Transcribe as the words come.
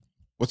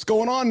What's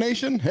going on,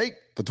 nation? Hey,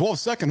 the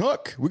 12-second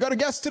hook. We got a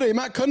guest today,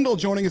 Matt Kundle,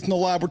 joining us in the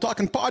lab. We're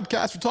talking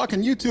podcasts, we're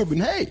talking YouTube,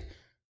 and hey,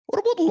 what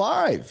about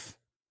live?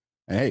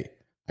 And hey,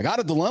 I got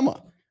a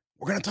dilemma.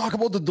 We're going to talk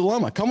about the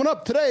dilemma coming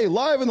up today,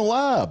 live in the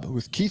lab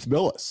with Keith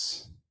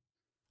Billis.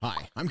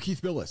 Hi, I'm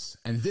Keith Billis,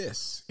 and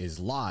this is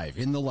Live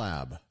in the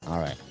Lab. All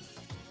right.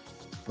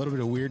 A little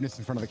bit of weirdness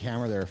in front of the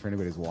camera there for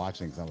anybody's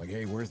watching, because I'm like,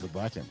 hey, where's the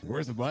button?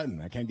 Where's the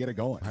button? I can't get it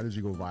going. How did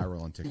you go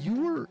viral on TikTok?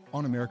 You were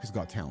on America's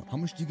Got Talent. How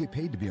much do you get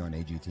paid to be on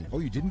AGT? Oh,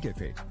 you didn't get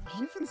paid.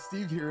 Keith and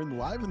Steve here in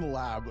Live in the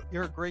Lab.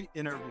 You're a great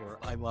interviewer.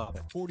 I love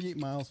it. 48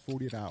 miles,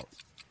 48 hours.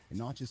 And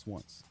not just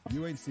once.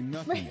 You ain't seen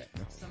nothing yet.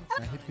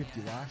 I hit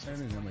 50 last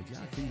time, and I'm like, yeah,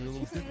 things are a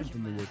little different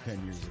than they were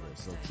 10 years ago.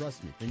 So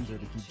trust me, things are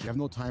to keep. You have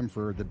no time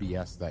for the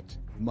BS that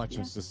much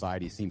of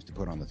society seems to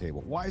put on the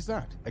table. Why is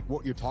that? Like,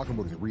 what you're talking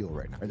about is real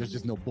right now. There's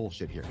just no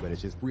bullshit here, but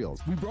it's just real.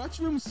 We brought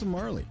you in with some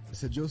Marley. I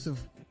said, Joseph,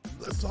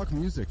 let's talk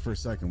music for a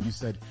second. You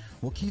said,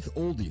 well, Keith,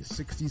 oldies,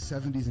 60s,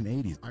 70s, and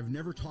 80s. I've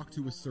never talked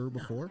to a sir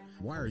before.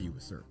 Why are you a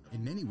sir?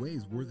 In many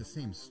ways, we're the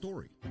same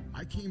story.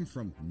 I came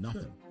from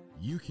nothing.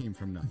 You came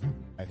from nothing.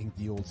 I think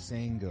the old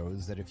saying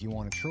goes that if you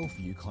want a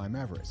trophy, you climb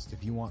Everest.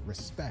 If you want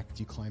respect,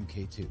 you climb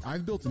K2.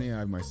 I've built an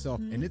AI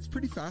myself, and it's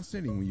pretty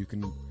fascinating when you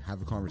can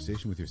have a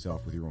conversation with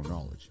yourself with your own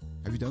knowledge.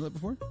 Have you done that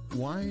before?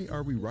 Why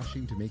are we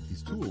rushing to make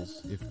these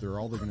tools if they're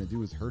all they're going to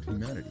do is hurt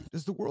humanity?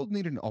 Does the world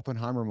need an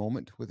Oppenheimer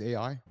moment with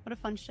AI? What a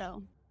fun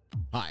show.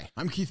 Hi,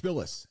 I'm Keith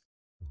Billis.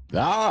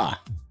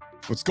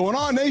 What's going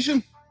on,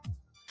 nation?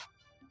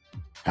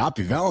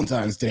 Happy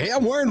Valentine's Day. Hey,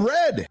 I'm wearing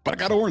red, but I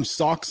got orange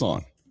socks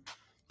on.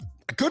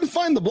 I couldn't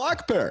find the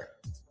black pair.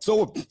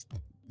 So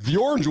the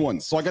orange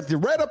ones. So I got the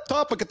red up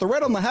top, I got the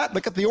red on the hat, and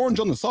I got the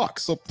orange on the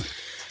socks. So,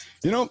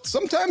 you know,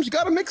 sometimes you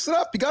got to mix it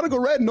up. You got to go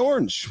red and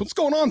orange. What's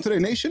going on today,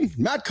 nation?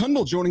 Matt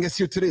Kundle joining us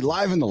here today,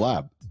 live in the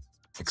lab.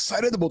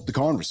 Excited about the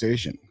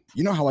conversation.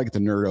 You know how I get to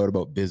nerd out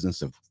about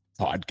business of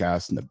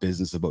podcasts and the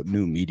business about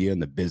new media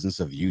and the business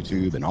of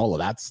YouTube and all of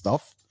that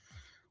stuff.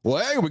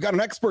 Well, hey, we got an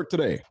expert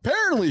today.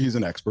 Apparently he's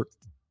an expert.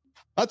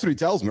 That's what he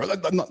tells me.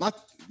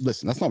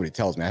 Listen, that's not what he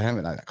tells me. I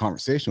haven't had a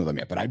conversation with him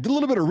yet, but I did a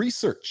little bit of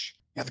research.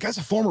 Yeah, the guy's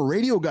a former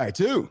radio guy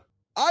too.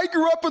 I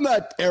grew up in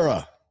that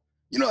era.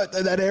 You know,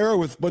 that era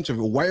with a bunch of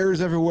wires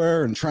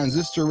everywhere and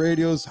transistor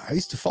radios. I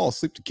used to fall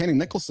asleep to Kenny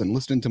Nicholson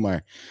listening to my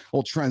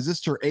old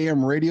transistor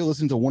AM radio,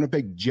 listening to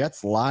Winnipeg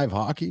Jets live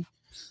hockey.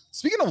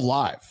 Speaking of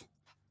live,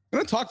 I'm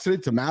going to talk today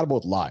to Matt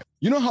about live.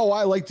 You know how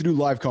I like to do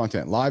live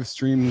content, live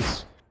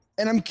streams.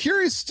 And I'm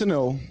curious to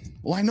know,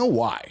 well, I know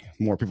why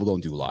more people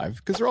don't do live,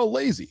 because they're all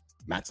lazy.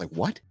 Matt's like,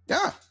 what?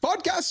 Yeah,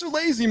 podcasts are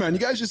lazy, man. You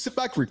guys just sit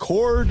back,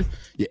 record,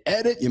 you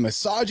edit, you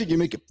massage it, you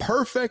make it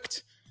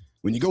perfect.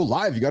 When you go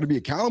live, you got to be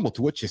accountable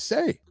to what you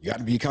say. You got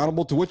to be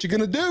accountable to what you're going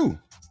to do.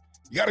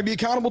 You got to be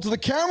accountable to the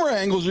camera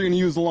angles you're going to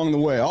use along the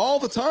way all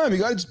the time. You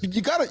got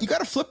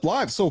to flip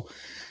live. So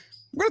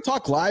we're going to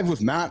talk live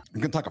with Matt.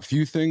 I'm going to talk a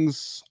few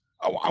things.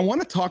 I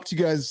want to talk to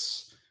you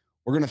guys.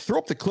 We're going to throw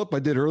up the clip I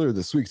did earlier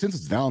this week since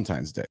it's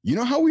Valentine's Day. You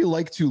know how we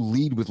like to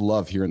lead with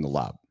love here in the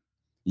lab?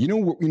 You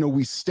know,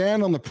 we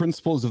stand on the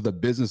principles of the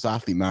Business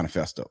Athlete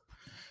Manifesto.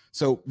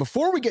 So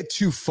before we get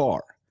too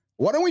far,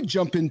 why don't we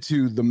jump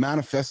into the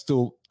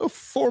manifesto, a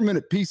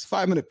 4-minute piece,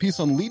 5-minute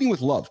piece on leading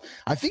with love.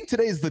 I think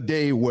today is the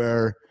day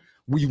where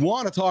we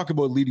want to talk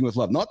about leading with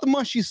love, not the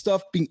mushy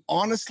stuff, being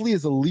honestly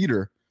as a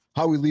leader,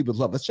 how we lead with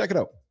love. Let's check it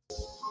out.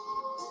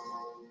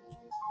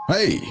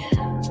 Hey,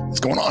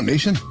 what's going on,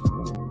 nation?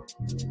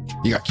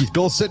 You got Keith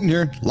Billis sitting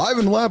here, live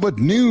in the lab at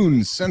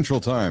noon Central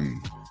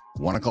Time,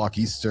 1 o'clock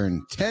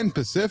Eastern, 10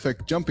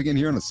 Pacific, jumping in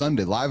here on a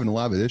Sunday, live in the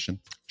lab edition.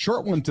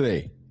 Short one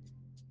today.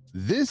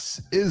 This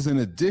is an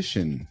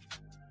edition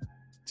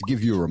to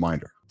give you a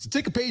reminder, to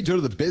take a page out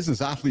of the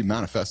Business Athlete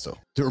Manifesto,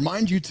 to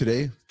remind you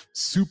today,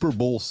 Super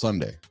Bowl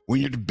Sunday,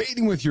 when you're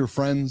debating with your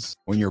friends,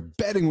 when you're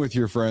betting with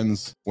your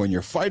friends, when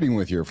you're fighting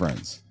with your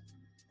friends.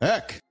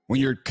 Heck, when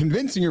you're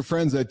convincing your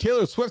friends that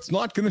Taylor Swift's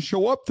not going to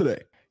show up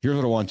today. Here's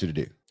what I want you to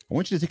do. I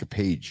want you to take a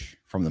page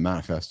from the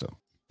manifesto,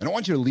 and I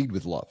want you to lead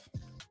with love.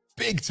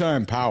 Big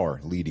time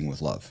power leading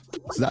with love.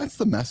 So that's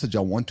the message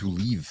I want to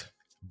leave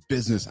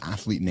Business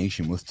Athlete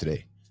Nation with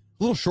today.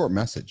 A little short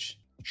message.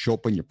 Show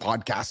up on your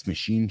podcast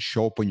machine,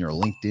 show up on your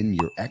LinkedIn,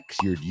 your X,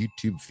 your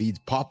YouTube feeds,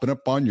 popping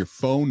up on your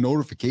phone,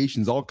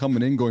 notifications all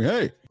coming in going,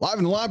 hey, Live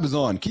in the Lab is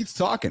on. Keith's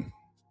talking.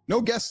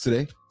 No guests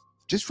today.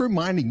 Just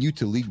reminding you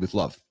to lead with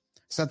love.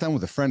 Sat down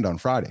with a friend on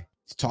Friday.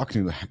 He's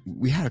talking to me.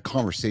 We had a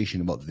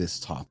conversation about this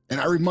topic. And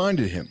I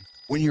reminded him,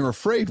 when you're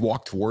afraid,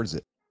 walk towards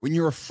it. When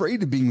you're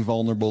afraid of being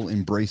vulnerable,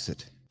 embrace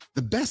it.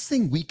 The best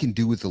thing we can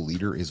do with a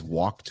leader is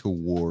walk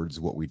towards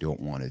what we don't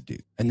want to do.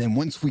 And then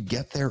once we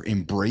get there,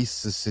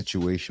 embrace the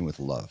situation with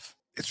love.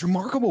 It's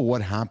remarkable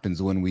what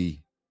happens when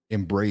we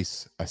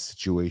embrace a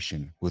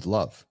situation with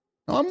love.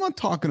 Now, I'm not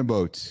talking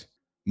about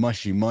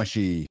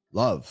mushy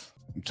love.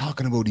 I'm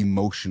talking about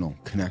emotional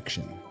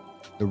connection.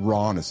 The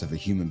rawness of a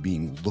human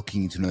being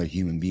looking into another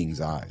human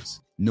being's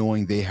eyes,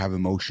 knowing they have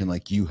emotion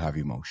like you have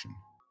emotion,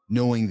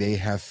 knowing they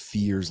have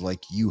fears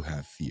like you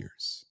have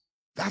fears.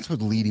 That's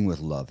what leading with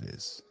love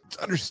is. It's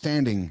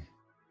understanding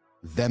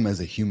them as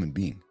a human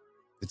being.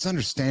 It's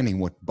understanding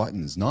what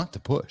buttons not to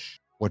push,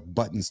 what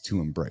buttons to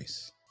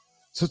embrace.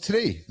 So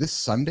today, this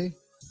Sunday,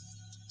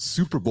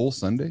 Super Bowl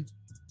Sunday,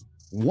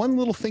 one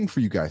little thing for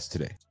you guys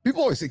today.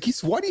 People always say,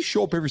 Keith, why do you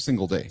show up every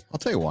single day? I'll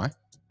tell you why.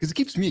 Because it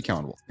keeps me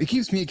accountable. It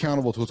keeps me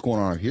accountable to what's going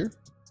on here,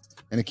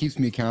 and it keeps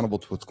me accountable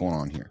to what's going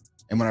on here.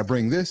 And when I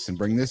bring this and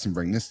bring this and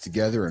bring this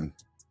together and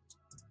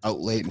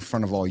outlay it in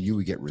front of all you,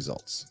 we get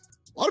results.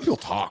 A lot of people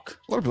talk.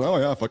 A lot of people, oh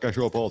yeah, fuck, I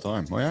show up all the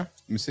time. Oh yeah?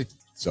 Let me see.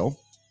 So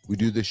we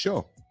do this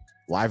show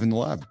live in the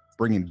lab,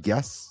 bring in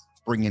guests,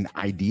 bring in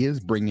ideas,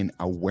 bring in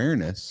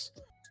awareness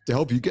to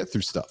help you get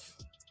through stuff.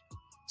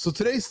 So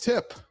today's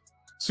tip,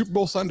 Super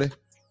Bowl Sunday,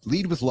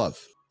 lead with love.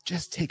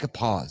 Just take a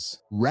pause.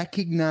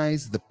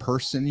 Recognize the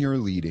person you're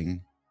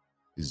leading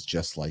is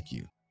just like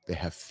you. They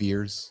have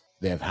fears,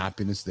 they have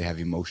happiness, they have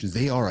emotions.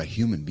 They are a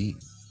human being.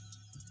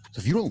 So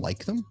if you don't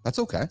like them, that's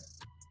okay.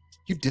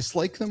 You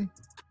dislike them,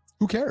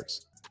 who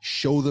cares?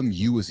 Show them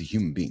you as a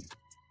human being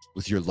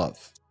with your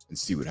love and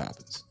see what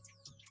happens.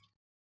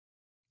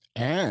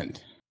 And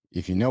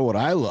if you know what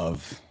I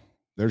love,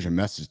 there's your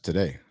message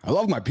today. I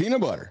love my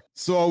peanut butter.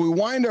 So we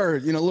wind our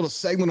little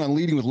segment on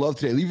leading with love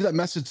today. Leave that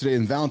message today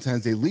in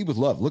Valentine's Day. Lead with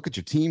love. Look at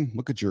your team.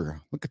 Look at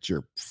your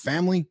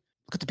family.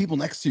 Look at the people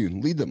next to you.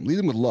 Lead them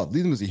with love.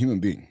 Lead them as a human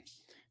being.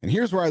 And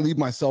here's where I lead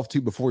myself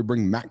to before we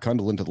bring Matt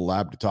Kundle into the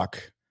lab to talk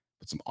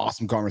about some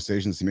awesome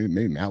conversations.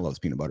 Maybe Matt loves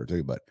peanut butter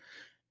too. But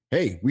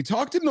hey, we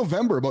talked in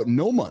November about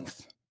no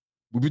month.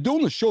 We've been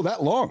doing the show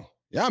that long.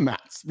 Yeah,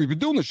 Matt. We've been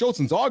doing the show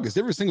since August.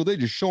 Every single day,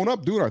 just showing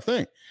up, doing our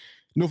thing.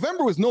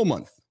 November was no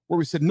month where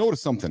we said no to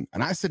something.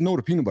 And I said no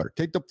to peanut butter.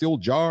 Taped up the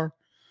old jar.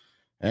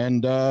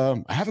 And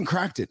I haven't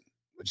cracked it.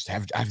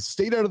 I've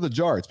stayed out of the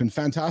jar. It's been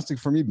fantastic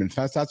for me. Been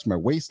fantastic for my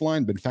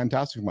waistline. Been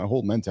fantastic for my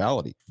whole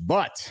mentality.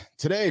 But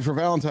today for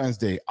Valentine's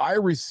Day, I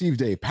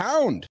received a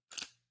pound,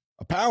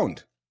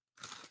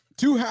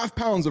 2.5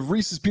 pounds of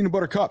Reese's peanut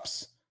butter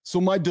cups. So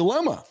my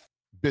dilemma,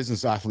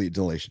 Business Athlete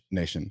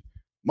Nation,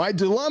 my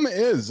dilemma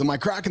is, am I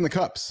cracking the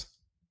cups?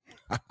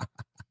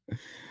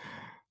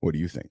 What do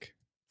you think?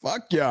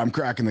 Fuck yeah, I'm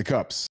cracking the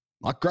cups.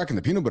 Not cracking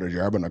the peanut butter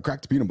jar, but I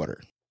cracked the peanut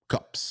butter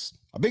cups.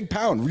 A big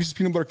pound, Reese's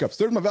peanut butter cups.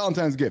 There's my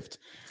Valentine's gift.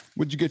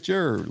 What'd you get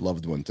your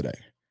loved one today?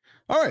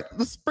 All right,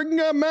 let's bring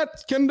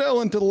Matt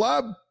Kundle into the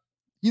lab.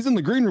 He's in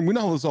the green room. We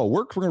know how this all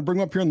works. We're going to bring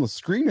him up here on the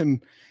screen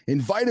and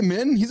invite him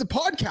in. He's a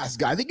podcast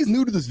guy. I think he's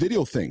new to this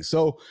video thing.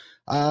 So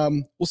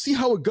we'll see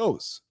how it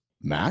goes.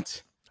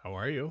 Matt. How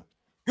are you?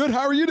 Good.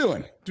 How are you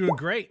doing? Doing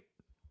great.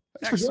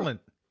 Excellent.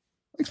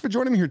 Thanks for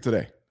joining me here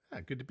today.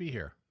 Yeah, good to be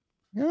here.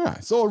 Yeah.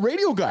 So a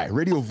radio guy,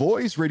 radio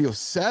voice, radio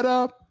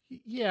setup.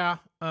 Yeah.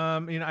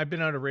 I've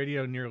been out of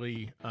radio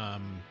nearly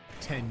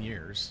 10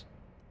 years,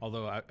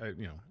 although I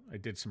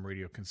did some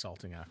radio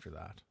consulting after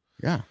that.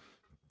 Yeah.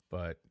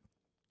 But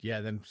yeah,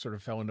 then sort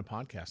of fell into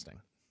podcasting.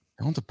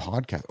 On to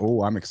podcast.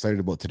 Oh, I'm excited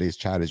about today's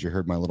chat, as you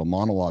heard my little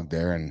monologue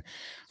there. And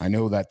I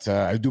know that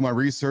I do my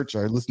research.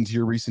 I listened to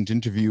your recent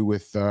interview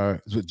with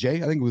Jay.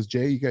 I think it was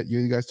Jay.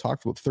 You guys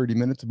talked about 30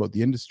 minutes about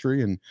the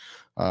industry and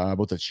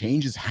about the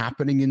changes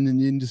happening in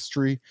the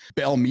industry.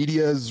 Bell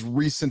Media's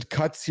recent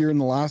cuts here in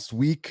the last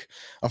week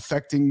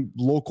affecting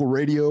local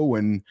radio,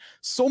 and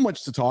so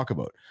much to talk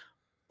about.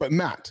 But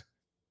Matt,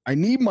 I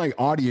need my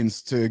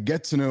audience to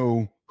get to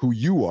know who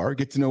you are,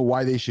 get to know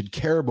why they should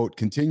care about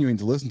continuing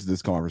to listen to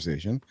this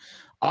conversation.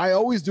 I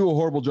always do a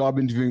horrible job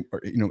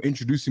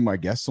introducing my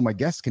guests, so my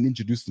guests can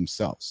introduce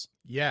themselves.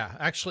 Yeah,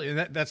 actually,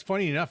 and that's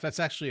funny enough. That's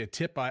actually a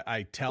tip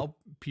I tell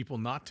people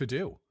not to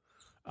do.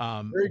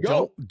 There you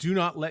go. Do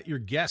not let your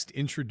guest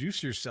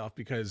introduce yourself,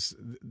 because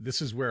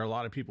this is where a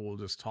lot of people will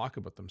just talk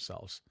about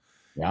themselves.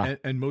 Yeah,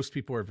 and most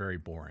people are very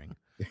boring.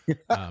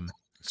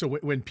 So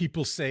when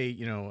people say,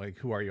 like,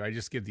 who are you? I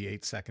just give the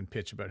 8-second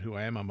pitch about who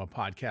I am. I'm a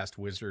podcast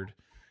wizard.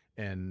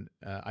 And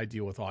I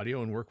deal with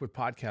audio and work with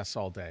podcasts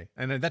all day.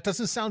 And that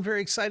doesn't sound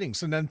very exciting.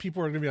 So then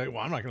people are going to be like,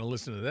 well, I'm not going to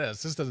listen to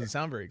this. This doesn't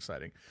sound very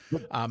exciting.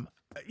 A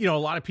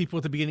lot of people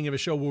at the beginning of a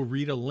show will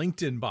read a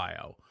LinkedIn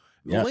bio.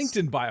 Yes. The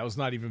LinkedIn bio is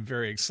not even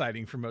very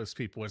exciting for most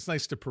people. It's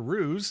nice to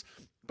peruse,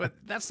 but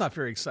that's not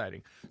very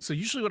exciting. So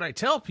usually what I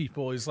tell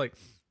people is, like,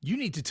 you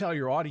need to tell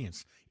your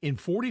audience in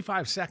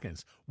 45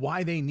 seconds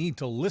why they need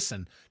to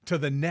listen to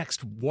the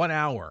next 1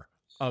 hour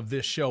of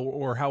this show,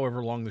 or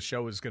however long the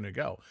show is going to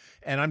go.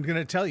 And I'm going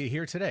to tell you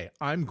here today,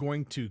 I'm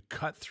going to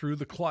cut through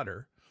the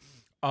clutter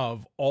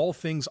of all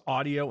things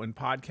audio and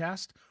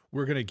podcast.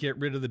 We're going to get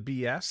rid of the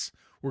BS.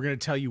 We're going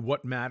to tell you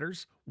what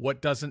matters,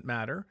 what doesn't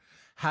matter,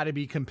 how to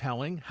be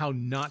compelling, how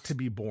not to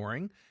be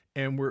boring.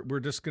 And we're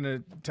just going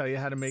to tell you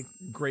how to make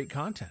great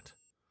content,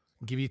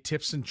 give you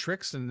tips and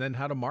tricks, and then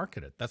how to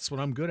market it. That's what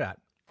I'm good at.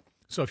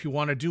 So if you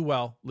want to do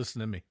well, listen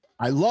to me.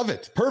 I love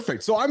it.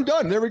 Perfect. So I'm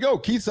done. There we go.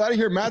 Keith's out of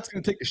here. Matt's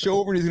going to take the show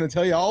over, and he's going to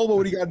tell you all about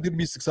what he got to do to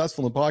be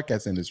successful in the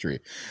podcast industry.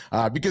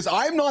 Because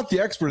I'm not the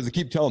expert, as I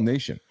keep telling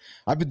Nation.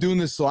 I've been doing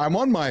this. So I'm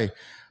on my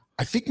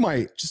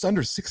just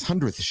under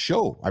 600th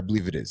show, I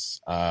believe it is.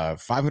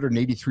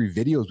 583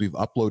 videos we've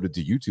uploaded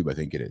to YouTube, I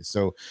think it is.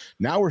 So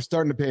now we're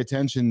starting to pay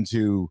attention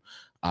to,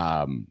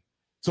 let me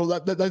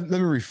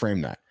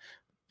reframe that.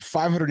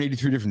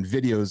 583 different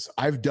videos.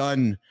 I've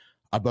done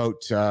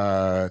about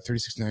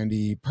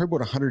 3690, probably about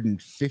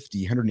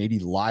 150, 180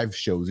 live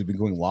shows. We've been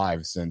going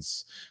live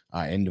since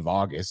end of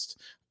August.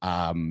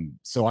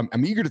 So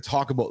I'm eager to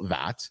talk about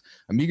that.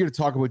 I'm eager to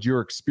talk about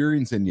your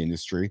experience in the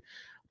industry.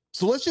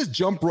 So let's just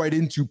jump right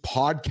into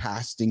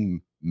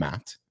podcasting,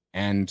 Matt,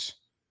 and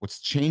what's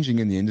changing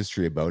in the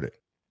industry about it.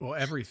 Well,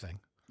 everything.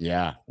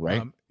 Yeah,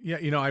 right. Yeah,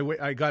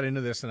 I got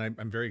into this, and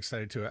I'm very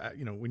excited to.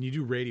 When you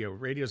do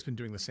radio's been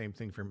doing the same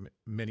thing for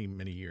many,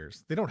 many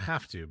years. They don't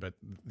have to, but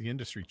the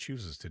industry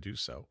chooses to do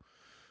so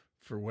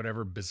for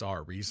whatever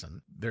bizarre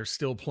reason. They're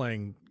still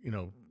playing,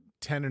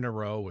 10 in a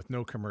row with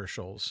no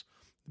commercials,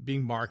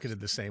 being marketed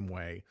the same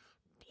way,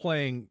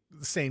 playing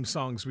the same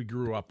songs we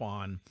grew up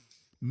on.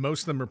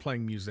 Most of them are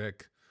playing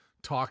music.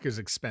 Talk is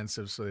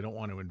expensive, so they don't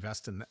want to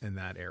invest in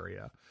that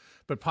area.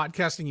 But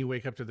podcasting, you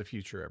wake up to the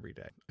future every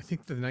day. I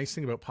think the nice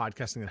thing about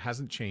podcasting that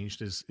hasn't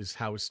changed is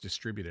how it's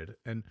distributed.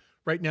 And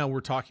right now we're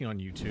talking on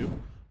YouTube.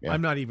 Yeah.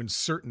 I'm not even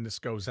certain this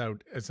goes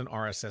out as an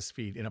RSS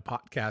feed in a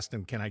podcast.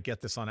 And can I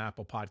get this on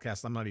Apple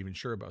Podcasts? I'm not even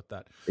sure about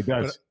that. It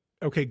does.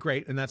 But, okay,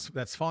 great. And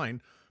that's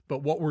fine.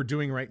 But what we're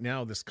doing right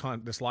now,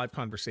 this live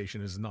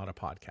conversation is not a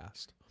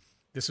podcast.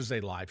 This is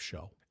a live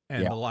show.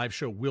 And the live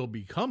show will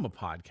become a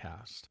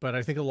podcast. But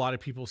I think a lot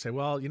of people say,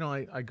 well,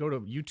 I go to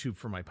YouTube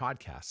for my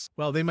podcasts.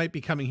 Well, they might be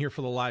coming here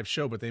for the live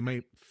show, but they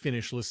might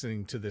finish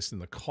listening to this in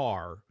the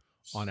car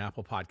on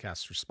Apple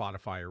Podcasts or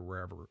Spotify or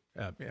wherever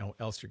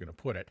else you're going to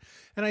put it.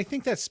 And I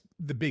think that's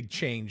the big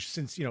change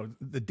since,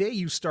 the day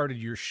you started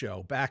your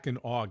show back in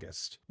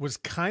August was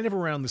kind of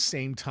around the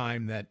same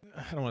time that,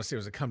 I don't want to say it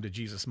was a come to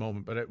Jesus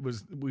moment, but it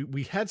was,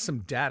 we had some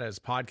data as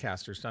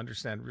podcasters to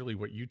understand really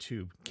what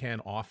YouTube can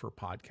offer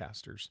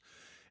podcasters.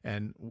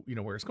 And,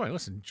 where it's going.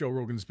 Listen, Joe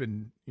Rogan's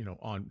been,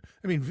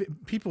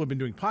 people have been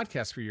doing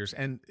podcasts for years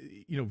and,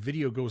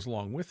 video goes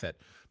along with it.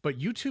 But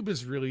YouTube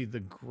is really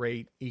the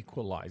great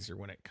equalizer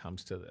when it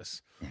comes to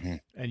this. Mm-hmm.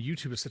 And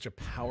YouTube is such a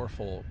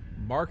powerful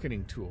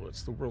marketing tool.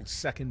 It's the world's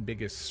second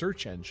biggest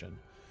search engine.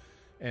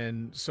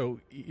 And so,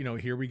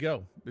 here we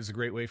go. It's a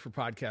great way for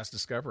podcast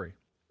discovery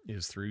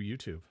is through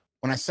YouTube.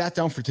 When I sat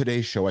down for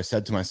today's show, I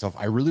said to myself,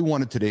 I really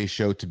wanted today's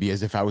show to be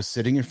as if I was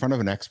sitting in front of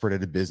an expert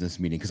at a business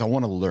meeting because I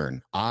want to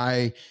learn.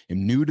 I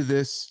am new to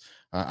this.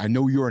 I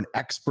know you're an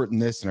expert in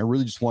this, and I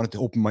really just wanted to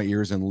open my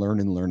ears and learn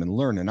and learn and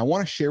learn. And I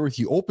want to share with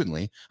you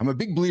openly. I'm a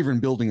big believer in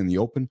building in the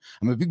open.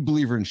 I'm a big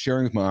believer in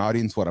sharing with my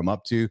audience what I'm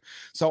up to.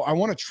 So I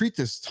want to treat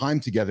this time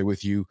together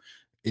with you,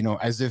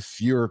 as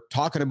if you're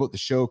talking about the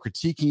show,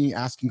 critiquing,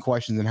 asking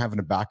questions, and having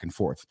a back and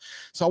forth.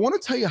 So I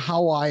want to tell you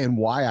how and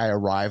why I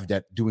arrived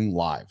at doing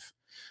live.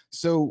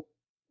 So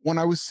when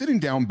I was sitting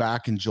down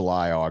back in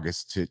July,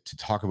 August to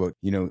talk about,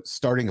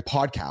 starting a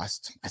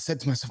podcast, I said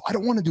to myself, I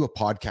don't want to do a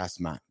podcast,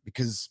 Matt,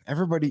 because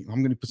everybody,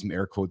 I'm going to put some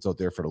air quotes out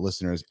there for the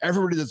listeners.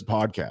 Everybody does a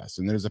podcast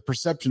and there's a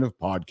perception of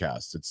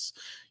podcasts. It's,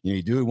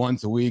 you do it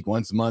once a week,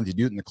 once a month, you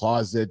do it in the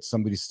closet.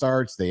 Somebody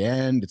starts, they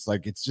end. It's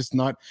like, it's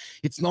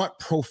not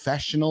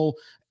professional.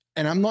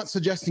 And I'm not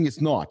suggesting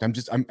it's not.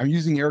 I'm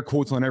using air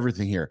quotes on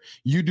everything here.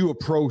 You do a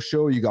pro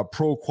show, you got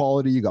pro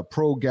quality, you got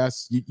pro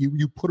guests,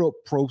 you put out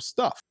pro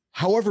stuff.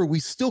 However, we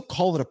still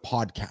call it a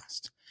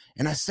podcast.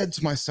 And I said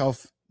to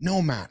myself,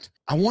 no, Matt,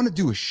 I want to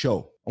do a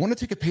show. I want to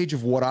take a page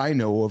of what I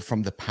know of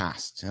from the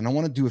past. And I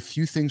want to do a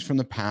few things from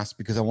the past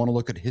because I want to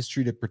look at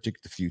history to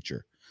predict the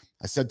future.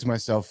 I said to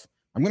myself,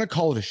 I'm going to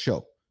call it a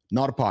show,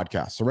 not a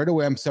podcast. So right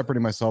away, I'm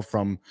separating myself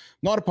from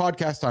not a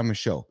podcast, I'm a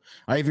show.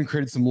 I even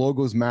created some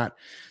logos, Matt.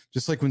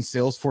 Just like when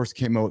Salesforce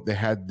came out, they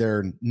had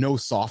their no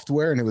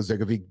software and it was like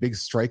a big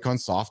strike on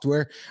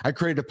software. I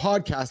created a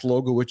podcast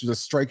logo, which was a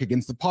strike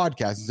against the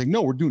podcast and saying,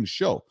 no, we're doing a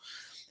show.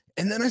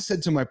 And then I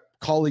said to my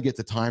colleague at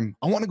the time,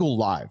 I want to go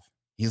live.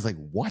 He's like,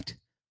 what?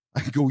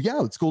 I go, yeah,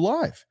 let's go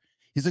live.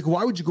 He's like,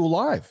 why would you go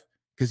live?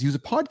 Because he was a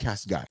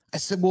podcast guy. I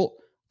said, well,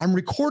 I'm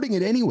recording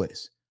it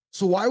anyways.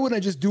 So why would I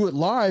just do it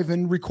live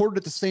and record it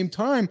at the same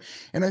time?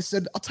 And I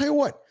said, I'll tell you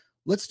what,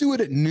 let's do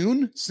it at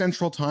noon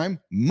Central Time,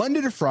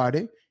 Monday to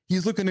Friday.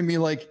 He's looking at me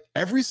like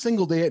every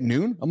single day at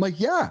noon. I'm like,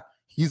 yeah.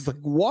 He's like,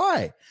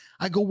 why?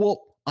 I go,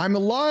 well, I'm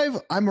alive.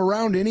 I'm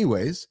around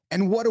anyways.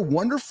 And what a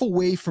wonderful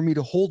way for me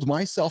to hold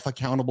myself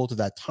accountable to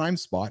that time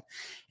spot.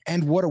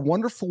 And what a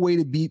wonderful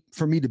way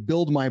for me to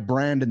build my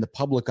brand in the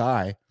public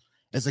eye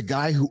as a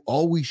guy who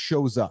always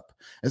shows up,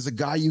 as a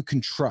guy you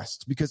can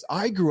trust. Because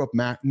I grew up,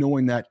 Matt,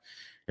 knowing that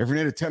every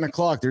night at 10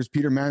 o'clock, there's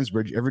Peter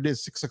Mansbridge. Every day at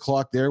 6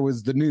 o'clock, there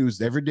was the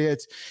news. Every day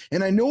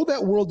and I know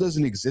that world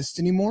doesn't exist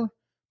anymore.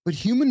 But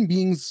human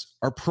beings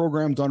are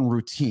programmed on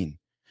routine.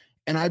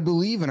 And I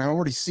believe, and I'm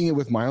already seeing it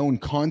with my own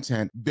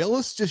content,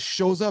 Billis just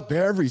shows up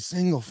every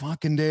single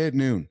fucking day at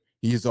noon.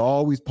 He is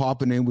always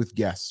popping in with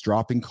guests,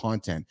 dropping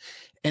content.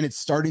 And it's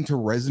starting to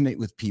resonate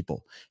with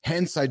people.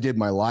 Hence, I did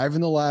my Live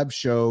in the Lab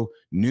show,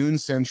 noon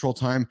Central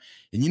Time.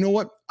 And you know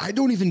what? I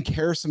don't even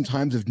care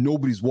sometimes if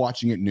nobody's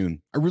watching at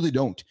noon. I really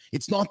don't.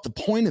 It's not the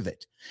point of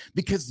it.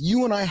 Because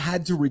you and I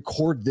had to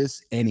record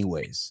this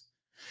anyways.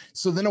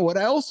 So then what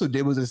I also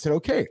did was I said,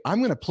 okay, I'm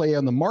going to play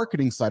on the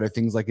marketing side of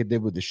things like I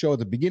did with the show at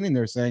the beginning.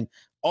 They're saying,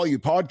 all you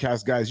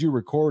podcast guys, you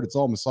record, it's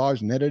all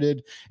massaged and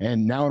edited.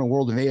 And now in a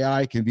world of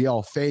AI, it can be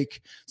all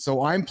fake.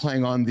 So I'm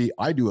playing on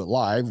I do it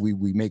live.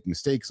 We make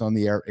mistakes on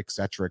the air, et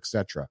cetera, et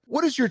cetera.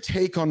 What is your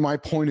take on my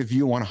point of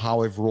view on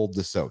how I've rolled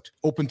this out?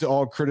 Open to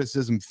all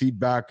criticism,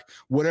 feedback,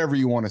 whatever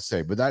you want to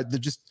say. But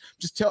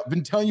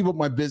been telling you about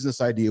my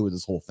business idea with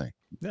this whole thing.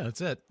 Yeah,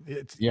 that's it.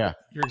 Yeah.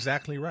 You're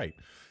exactly right.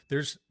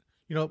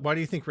 Why do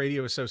you think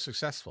radio is so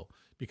successful?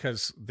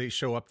 Because they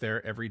show up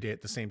there every day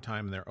at the same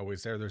time and they're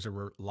always there. There's a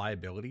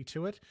reliability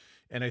to it.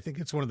 And I think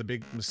it's one of the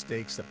big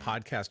mistakes that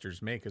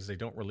podcasters make is they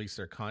don't release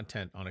their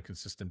content on a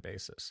consistent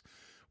basis,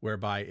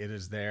 whereby it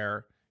is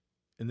there.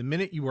 And the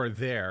minute you are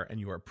there and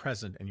you are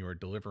present and you are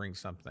delivering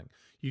something,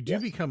 you do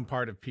become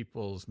part of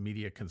people's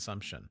media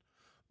consumption.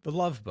 The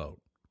Love Boat,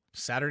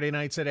 Saturday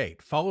nights at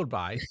 8, followed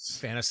by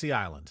Fantasy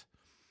Island.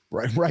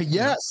 Right.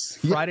 Yes.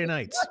 Friday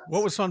nights.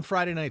 What was on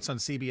Friday nights on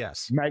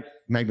CBS?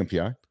 Magnum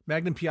PI.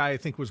 Magnum PI, I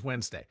think, was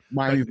Wednesday.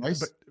 Miami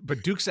Vice.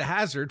 But Dukes of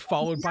Hazzard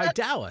followed by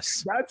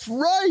Dallas. That's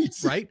right.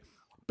 Right.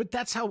 But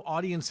that's how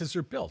audiences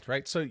are built,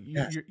 right? So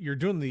you're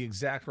doing the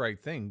exact right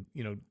thing,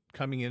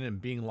 coming in and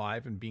being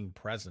live and being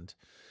present.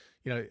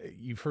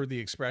 You've heard the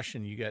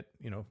expression, you get,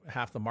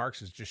 half the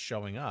marks is just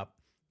showing up.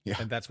 Yeah.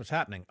 And that's what's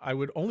happening. I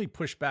would only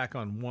push back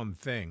on one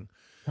thing.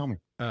 Tell me.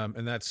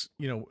 And that's,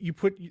 you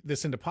put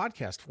this into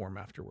podcast form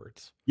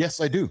afterwards. Yes,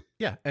 I do.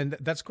 Yeah. And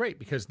that's great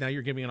because now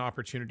you're giving an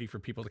opportunity for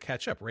people to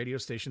catch up. Radio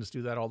stations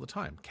do that all the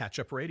time. Catch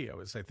up radio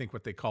is, I think,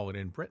 what they call it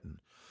in Britain.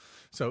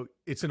 So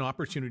it's an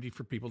opportunity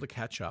for people to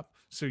catch up.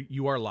 So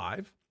you are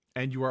live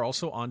and you are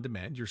also on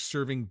demand. You're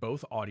serving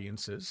both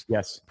audiences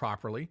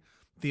properly.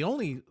 The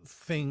only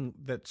thing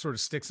that sort of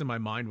sticks in my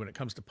mind when it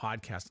comes to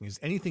podcasting is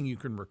anything you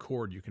can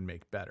record, you can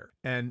make better.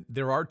 And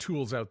there are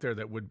tools out there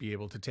that would be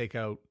able to take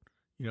out,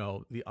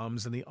 the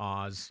ums and the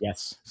ahs.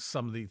 Yes.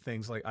 Some of the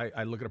things like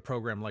I look at a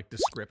program like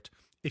Descript.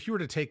 If you were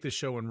to take this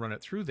show and run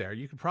it through there,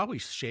 you could probably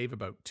shave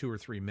about 2 or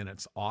 3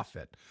 minutes off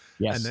it.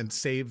 Yes. And then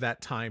save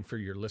that time for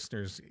your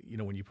listeners,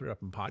 when you put it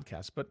up in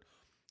podcasts. But,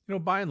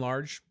 by and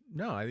large,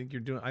 no, I think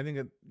you're doing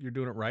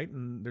it right.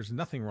 And there's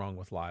nothing wrong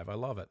with live. I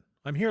love it.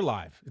 I'm here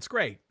live. It's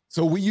great.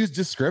 So we use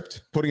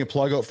Descript, putting a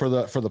plug out for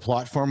the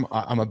platform.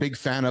 I'm a big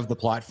fan of the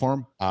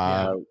platform.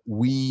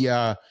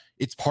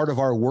 It's part of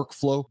our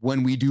workflow.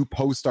 When we do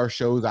post our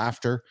shows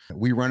after,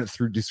 we run it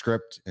through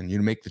Descript and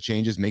make the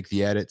changes, make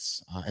the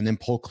edits, and then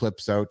pull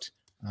clips out.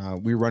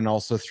 We run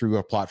also through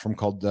a platform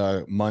called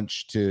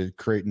Munch to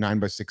create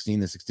 9x16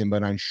 and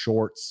 16x9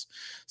 shorts.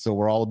 So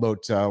we're all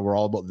about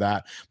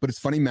that. But it's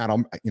funny, Matt.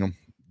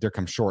 There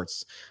come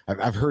shorts.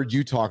 I've heard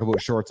you talk about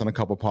shorts on a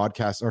couple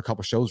podcasts or a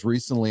couple shows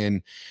recently,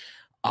 and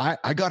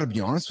I got to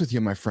be honest with you,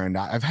 my friend.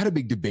 I've had a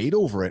big debate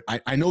over it.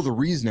 I know the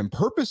reason and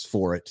purpose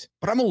for it,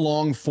 but I'm a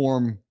long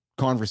form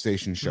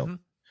conversation show. Mm-hmm.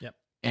 Yep.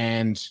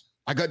 And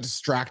I got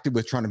distracted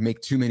with trying to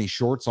make too many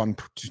shorts on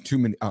too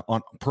many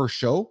on per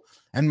show,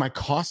 and my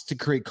cost to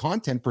create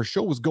content per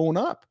show was going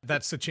up.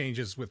 That's the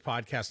changes with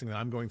podcasting that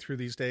I'm going through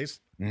these days.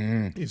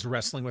 Is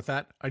wrestling with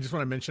that. I just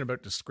want to mention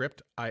about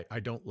Descript. I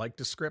don't like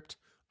Descript.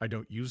 I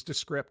don't use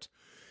Descript.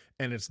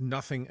 And it's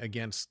nothing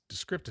against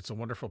Descript. It's a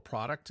wonderful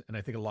product. And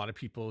I think a lot of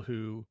people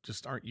who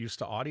just aren't used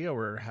to audio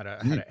or how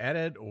to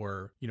edit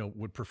or,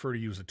 would prefer to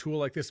use a tool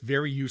like this,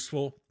 very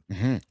useful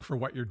for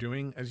what you're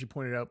doing, as you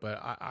pointed out. But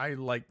I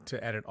like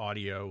to edit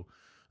audio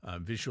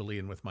visually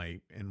and with my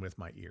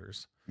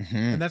ears.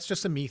 And that's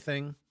just a me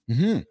thing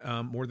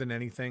more than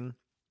anything.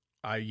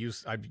 I've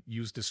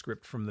used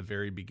Descript from the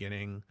very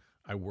beginning.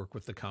 I work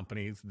with the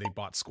companies. They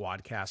bought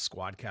Squadcast.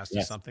 Squadcast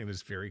is something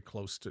that's very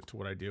close to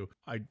what I do.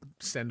 I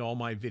send all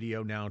my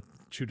video now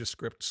to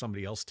Descript.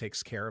 Somebody else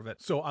takes care of it.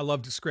 So I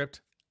love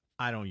Descript.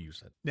 I don't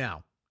use it.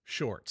 Now,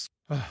 shorts.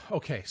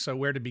 Okay, so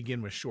where to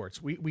begin with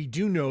shorts? We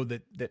do know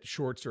that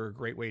shorts are a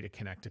great way to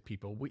connect to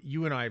people.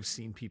 You and I have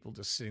seen people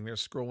just sitting there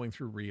scrolling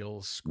through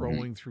Reels,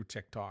 scrolling through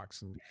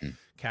TikToks and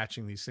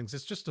catching these things.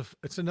 It's just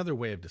it's another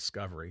way of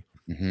discovery.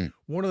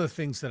 One of the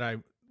things that I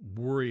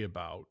worry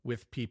about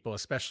with people,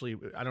 especially,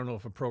 I don't know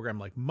if a program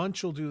like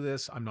Munch will do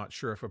this. I'm not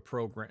sure if a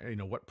program,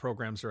 what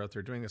programs are out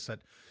there doing this, that,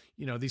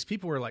 these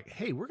people are like,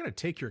 hey, we're going to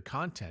take your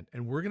content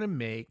and we're going to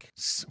make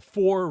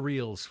 4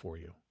 reels for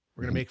you.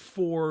 We're going to make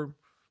 4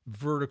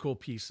 vertical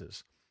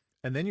pieces.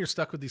 And then you're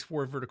stuck with these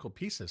 4 vertical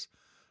pieces.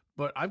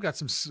 But I've got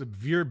some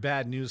severe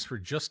bad news for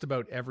just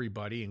about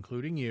everybody,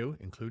 including you,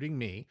 including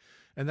me.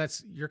 And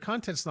that's your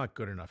content's not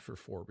good enough for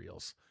 4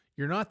 reels.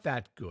 You're not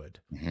that good.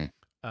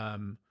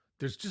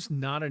 There's just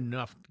not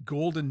enough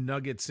golden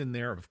nuggets in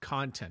there of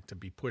content to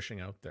be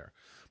pushing out there.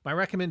 My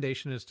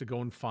recommendation is to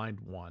go and find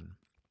one.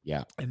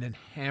 Yeah. And then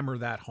hammer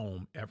that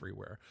home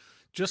everywhere.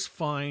 Just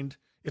find,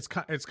 it's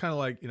kind of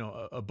like,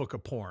 a book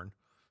of porn.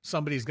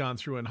 Somebody's gone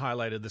through and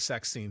highlighted the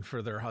sex scene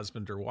for their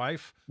husband or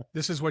wife.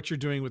 This is what you're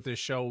doing with this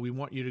show. We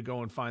want you to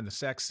go and find the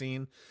sex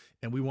scene,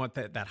 and we want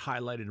that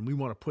highlighted, and we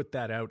want to put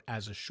that out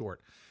as a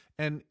short.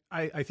 And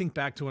I think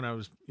back to when I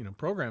was,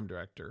 program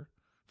director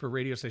for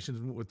radio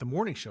stations with the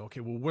morning show. Okay,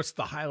 well, what's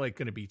the highlight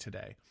going to be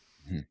today?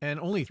 And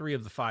only 3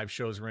 of the 5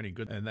 shows are any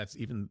good. And that's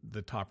even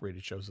the top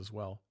rated shows as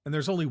well. And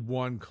there's only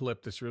one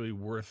clip that's really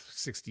worth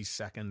 60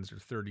 seconds or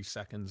 30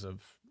 seconds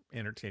of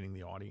entertaining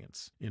the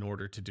audience in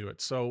order to do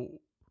it. So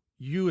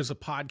you as a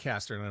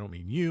podcaster, and I don't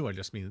mean you, I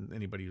just mean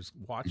anybody who's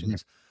watching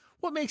this,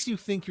 what makes you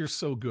think you're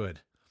so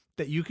good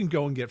that you can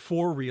go and get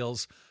 4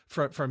 reels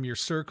from your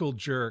Circle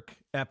Jerk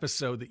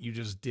episode that you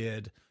just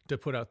did to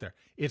put out there?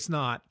 It's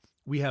not.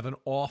 We have an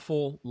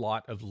awful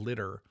lot of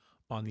litter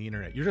on the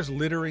internet. You're just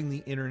littering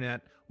the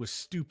internet with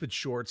stupid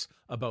shorts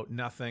about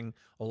nothing.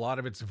 A lot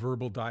of it's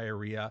verbal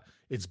diarrhea.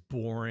 It's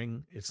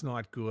boring. It's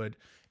not good.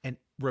 And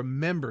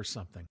remember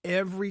something.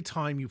 Every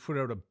time you put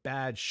out a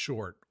bad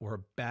short or a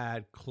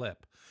bad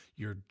clip,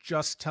 you're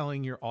just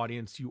telling your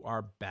audience you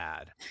are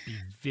bad. Be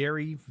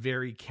very,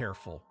 very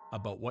careful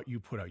about what you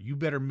put out. You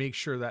better make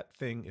sure that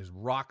thing is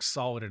rock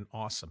solid and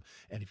awesome.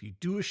 And if you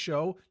do a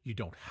show, you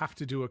don't have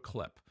to do a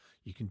clip.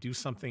 You can do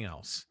something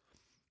else.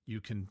 You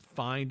can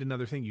find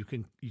another thing. You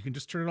can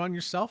just turn it on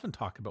yourself and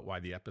talk about why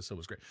the episode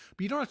was great.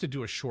 But you don't have to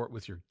do a short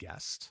with your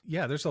guest.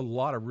 Yeah, there's a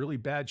lot of really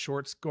bad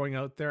shorts going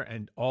out there,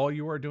 and all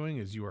you are doing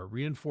is you are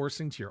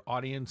reinforcing to your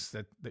audience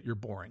that you're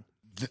boring.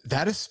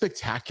 That is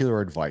spectacular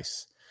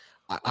advice.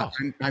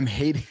 I'm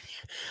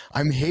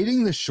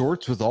hating the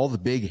shorts with all the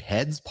big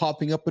heads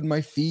popping up in my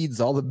feeds,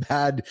 all the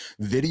bad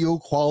video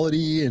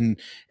quality,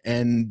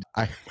 and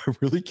I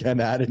really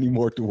can't add any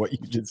more to what you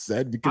just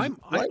said because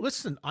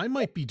listen, I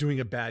might be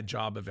doing a bad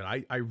job of it.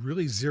 I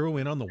really zero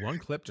in on the one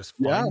clip. Just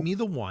find me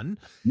the one.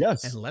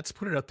 Yes. And let's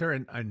put it out there,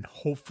 and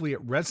hopefully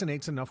it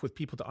resonates enough with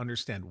people to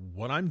understand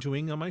what I'm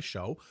doing on my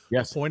show,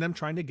 the point I'm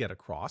trying to get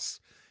across,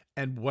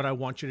 and what I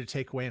want you to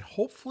take away, and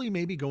hopefully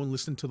maybe go and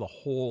listen to the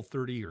whole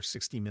 30 or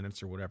 60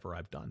 minutes or whatever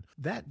I've done.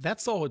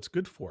 That's all it's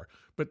good for.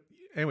 But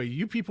anyway,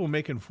 you people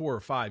making 4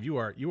 or 5, you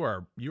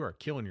are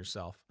killing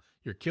yourself.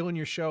 You're killing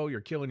your show.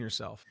 You're killing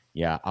yourself.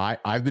 Yeah,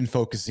 I've been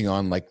focusing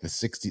on like the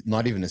 60,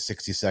 not even a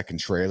 60-second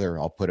trailer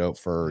I'll put out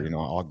for,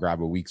 I'll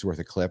grab a week's worth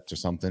of clips or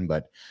something,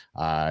 but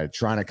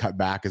trying to cut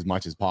back as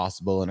much as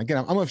possible. And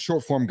again, I'm a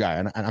short form guy,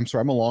 and I'm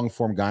sorry, I'm a long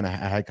form guy, and I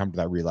had come to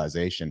that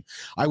realization.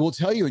 I will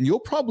tell you, and you'll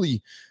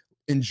probably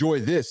enjoy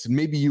this, and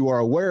maybe you are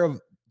aware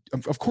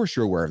of course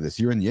you're aware of this,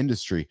 you're in the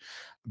industry,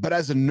 but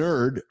as a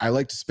nerd, I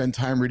like to spend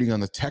time reading on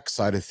the tech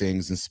side of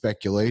things and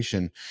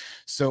speculation.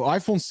 So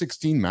iPhone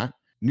 16, Matt,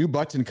 new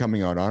button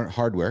coming out on it,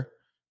 hardware,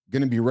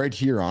 going to be right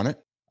here on it,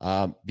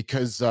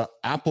 because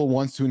Apple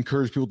wants to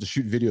encourage people to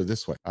shoot video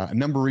this way. A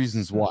number of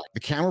reasons why.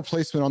 The camera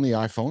placement on the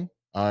iPhone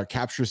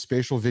captures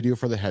spatial video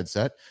for the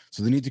headset.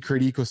 So they need to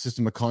create an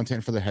ecosystem of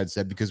content for the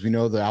headset, because we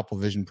know the Apple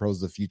Vision Pro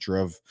is the future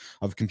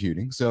of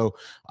computing. So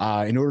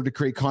in order to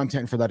create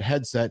content for that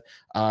headset,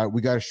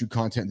 we got to shoot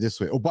content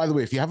this way. Oh, by the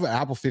way, if you have an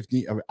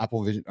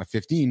Apple Vision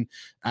 15,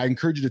 I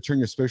encourage you to turn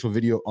your spatial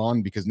video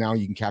on, because now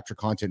you can capture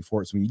content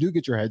for it. So when you do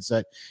get your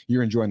headset,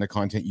 you're enjoying the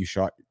content you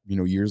shot,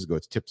 years ago.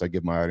 It's tips I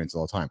give my audience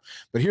all the time.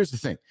 But here's the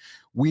thing.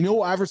 We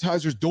know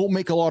advertisers don't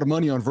make a lot of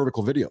money on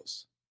vertical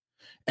videos.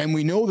 And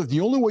we know that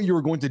the only way you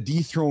were going to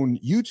dethrone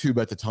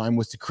YouTube at the time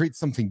was to create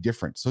something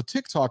different. So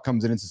TikTok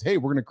comes in and says, hey,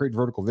 we're going to create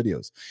vertical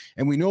videos.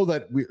 And we know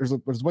that there's a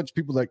bunch of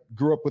people that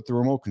grew up with the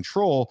remote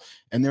control,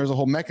 and there's a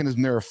whole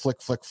mechanism there of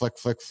flick, flick, flick,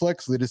 flick,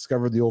 flick. So they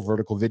discovered the old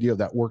vertical video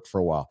that worked for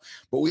a while.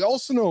 But we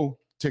also know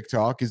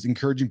TikTok is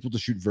encouraging people to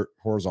shoot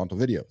horizontal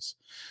videos.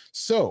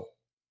 So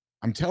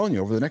I'm telling you,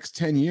 over the next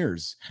 10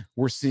 years,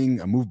 we're seeing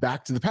a move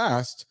back to the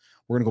past.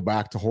 We're going to go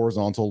back to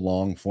horizontal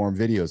long form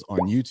videos on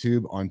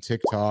YouTube, on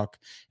TikTok.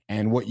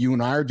 And what you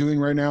and I are doing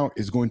right now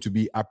is going to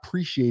be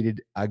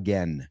appreciated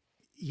again.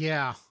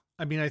 Yeah.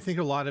 I mean, I think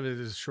a lot of it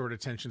is short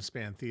attention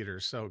span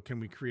theater. So can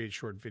we create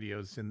short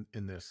videos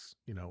in this,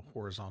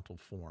 horizontal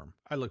form?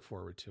 I look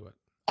forward to it.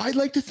 I'd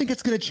like to think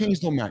it's going to change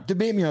though, Matt.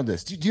 Debate me on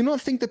this. Do you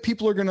not think that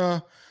people are going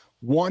to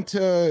want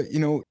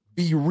to,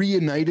 be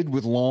reunited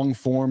with long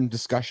form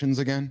discussions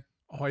again?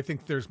 Oh, I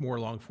think there's more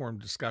long form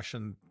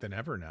discussion than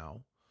ever now.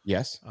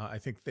 Yes. I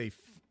think they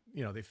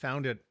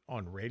found it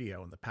on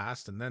radio in the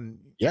past, and then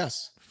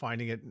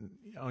finding it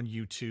on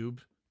YouTube.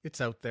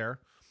 It's out there.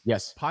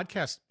 Yes.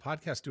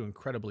 Podcasts do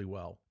incredibly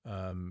well.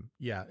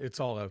 It's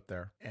all out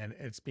there, and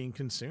it's being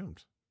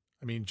consumed.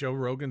 I mean, Joe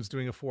Rogan's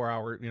doing a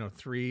 4-hour,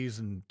 3s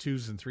and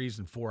 2s and 3s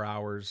and 4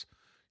 hours.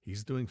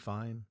 He's doing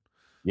fine.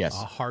 Yes.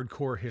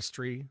 Hardcore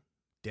History,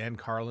 Dan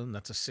Carlin,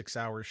 that's a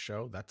 6-hour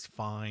show. That's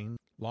fine.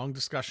 Long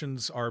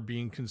discussions are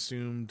being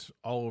consumed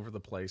all over the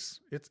place.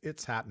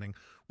 It's happening.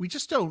 We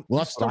just don't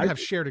have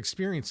shared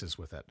experiences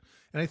with it.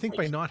 And I think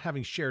by not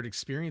having shared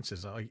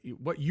experiences,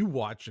 what you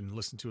watch and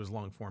listen to as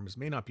long form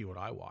may not be what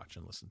I watch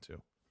and listen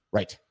to.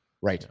 Right.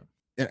 Yeah.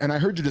 And I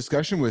heard your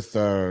discussion with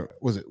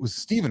was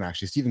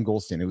Stephen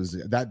Goldstein. It was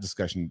that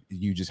discussion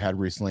you just had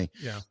recently.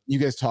 Yeah. You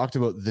guys talked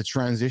about the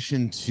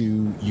transition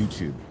to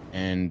YouTube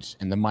and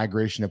the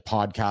migration of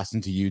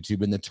podcasting to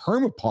YouTube and the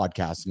term of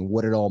podcasting and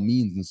what it all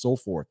means and so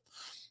forth.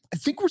 I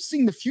think we're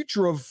seeing the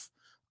future of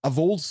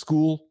old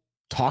school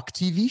talk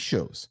TV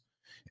shows.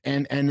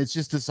 And it's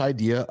just this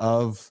idea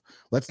of,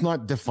 let's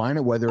not define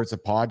it whether it's a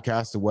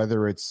podcast or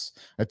whether it's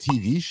a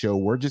TV show.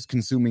 We're just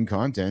consuming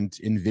content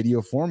in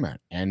video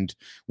format, and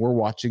we're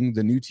watching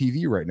the new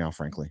TV right now,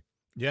 frankly.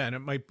 Yeah, and it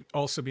might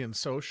also be on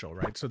social,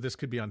 right? So this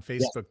could be on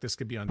Facebook, this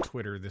could be on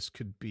Twitter, this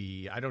could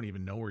be, I don't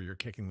even know where you're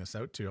kicking this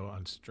out to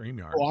on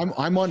StreamYard. Well,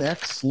 I'm on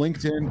X,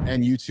 LinkedIn,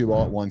 and YouTube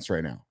all at once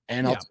right now.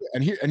 And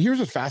here's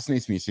what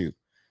fascinates me too.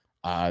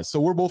 So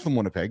we're both in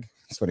Winnipeg.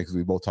 It's funny because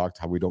we both talked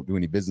how we don't do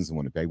any business in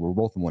Winnipeg. We're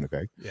both in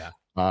Winnipeg. Yeah.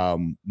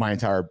 My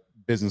entire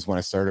business when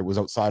I started was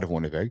outside of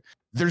Winnipeg.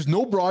 There's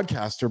no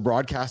broadcaster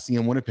broadcasting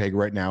in Winnipeg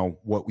right now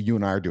what you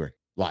and I are doing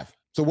live.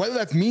 So whether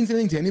that means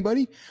anything to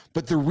anybody,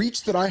 but the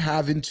reach that I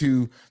have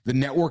into the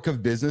network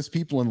of business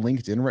people in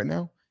LinkedIn right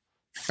now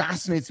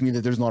fascinates me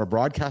that there's not a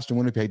broadcaster in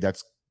Winnipeg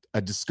that's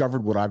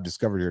discovered what I've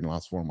discovered here in the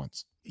last 4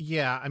 months.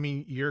 Yeah, I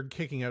mean, you're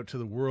kicking out to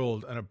the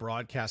world, and a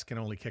broadcast can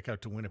only kick out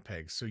to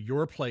Winnipeg. So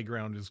your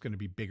playground is going to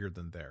be bigger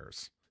than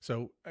theirs.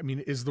 So, I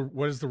mean,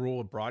 what is the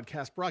role of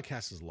broadcast?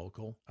 Broadcast is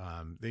local.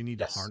 They need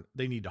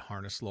to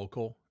harness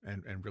local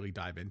and really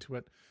dive into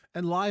it.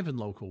 And live and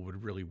local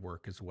would really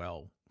work as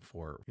well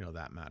for,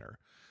 that matter.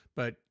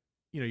 But,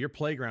 your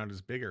playground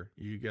is bigger.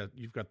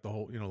 You've got the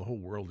whole, the whole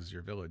world is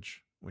your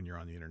village when you're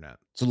on the internet.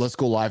 So let's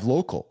go live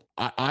local.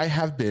 I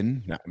have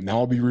been, now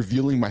I'll be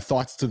revealing my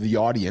thoughts to the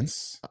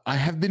audience. I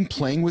have been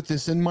playing with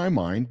this in my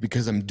mind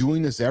because I'm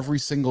doing this every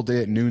single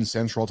day at noon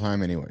Central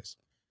Time anyways.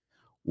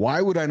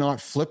 Why would I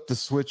not flip the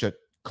switch at,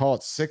 call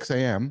it 6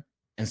 a.m.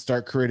 and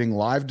start creating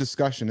live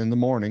discussion in the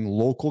morning,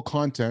 local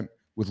content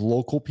with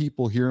local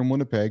people here in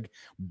Winnipeg,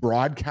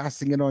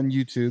 broadcasting it on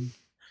YouTube,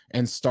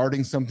 and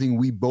starting something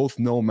we both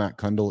know, Matt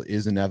Kundle,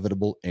 is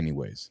inevitable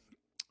anyways.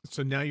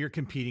 So now you're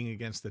competing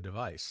against the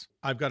device.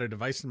 I've got a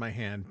device in my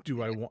hand.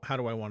 How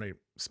do I want to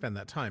spend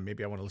that time?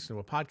 Maybe I want to listen to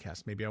a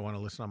podcast. Maybe I want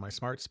to listen on my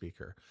smart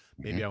speaker.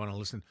 Maybe I want to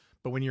listen.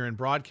 But when you're in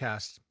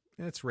broadcast,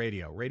 it's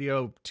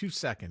radio, 2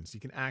 seconds. You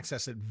can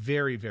access it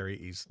very, very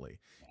easily.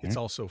 It's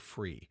also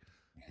free.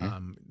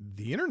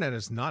 The internet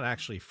is not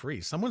actually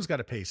free. Someone's got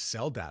to pay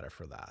cell data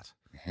for that.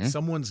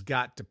 Someone's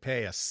got to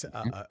pay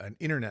an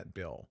internet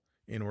bill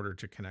in order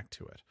to connect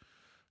to it.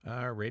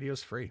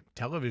 Radio's free.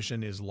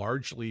 Television is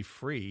largely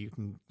free. You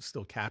can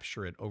still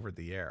capture it over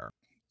the air.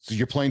 So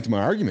you're playing to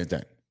my argument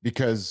then,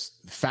 because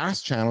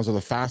fast channels are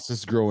the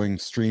fastest growing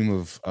stream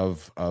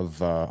of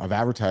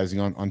advertising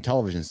on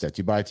television sets.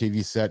 You buy a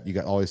TV set, you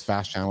got all these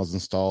fast channels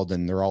installed,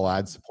 and they're all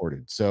ad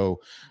supported. So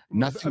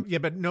nothing. Yeah,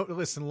 but no,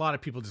 listen, a lot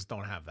of people just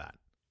don't have that.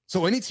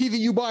 So any TV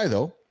you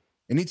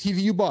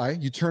buy,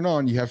 you turn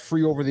on, you have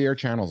free over the air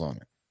channels on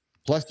it,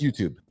 plus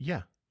YouTube.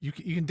 Yeah. You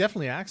can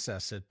definitely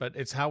access it, but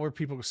it's how are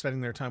people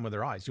spending their time with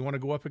their eyes? You want to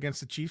go up against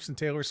the Chiefs and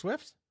Taylor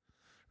Swift,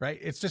 right?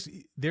 It's just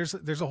there's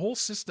a whole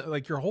system.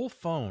 Like your whole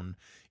phone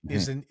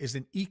is an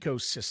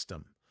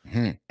ecosystem,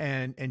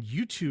 and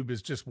YouTube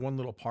is just one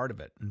little part of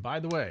it. And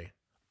by the way,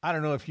 I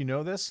don't know if you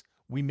know this,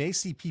 we may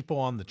see people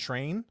on the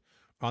train,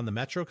 on the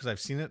metro, because I've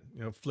seen it,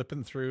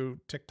 flipping through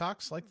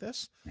TikToks like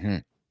this.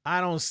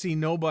 I don't see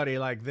nobody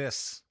like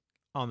this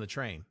on the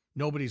train.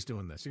 Nobody's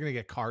doing this. You're gonna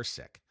get car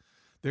sick.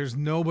 There's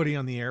nobody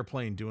on the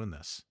airplane doing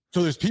this.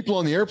 So there's people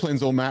on the airplanes,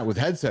 though, Matt, with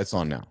headsets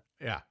on now.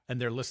 Yeah, and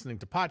they're listening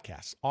to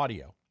podcasts,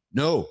 audio.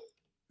 No,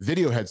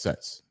 video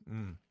headsets.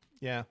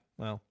 Yeah,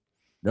 well.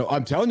 No,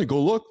 I'm telling you, go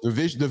look. The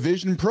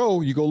Vision Pro,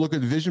 you go look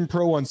at the Vision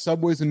Pro on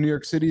subways in New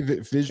York City.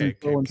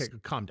 Okay,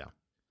 calm down.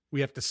 We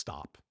have to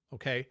stop,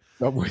 okay?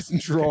 Subways in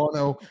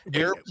Toronto.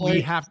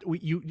 Airplane.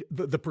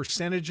 The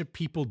percentage of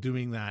people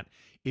doing that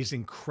is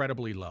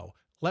incredibly low.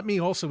 Let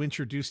me also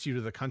introduce you to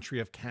the country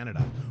of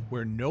Canada,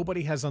 where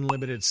nobody has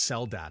unlimited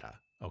cell data,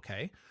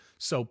 okay?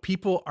 So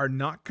people are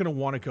not going to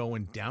want to go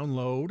and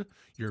download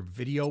your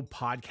video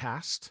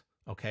podcast,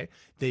 okay?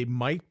 They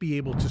might be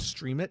able to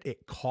stream it.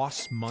 It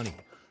costs money,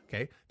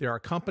 okay? There are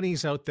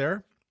companies out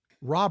there,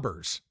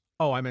 robbers.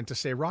 Oh, I meant to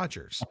say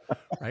Rogers,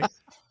 right?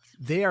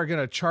 They are going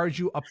to charge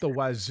you up the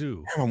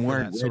wazoo for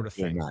that sort of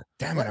thing.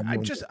 Damn it.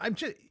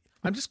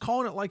 I'm just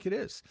calling it like it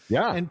is.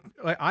 Yeah. And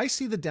I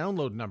see the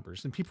download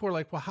numbers and people are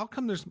like, well, how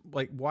come there's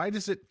why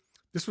does it,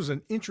 this was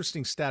an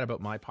interesting stat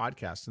about my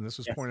podcast. And this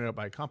was pointed out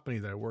by a company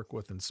that I work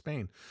with in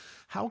Spain.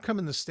 How come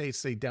in the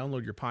States, they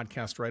download your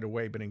podcast right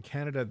away, but in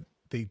Canada,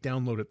 they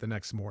download it the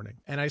next morning?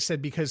 And I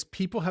said, because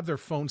people have their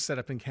phone set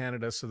up in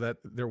Canada so that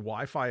their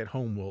Wi-Fi at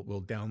home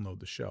will download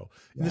the show.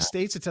 In the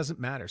States, it doesn't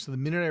matter. So the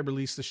minute I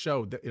release the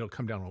show, it'll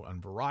come down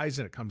on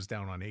Verizon, it comes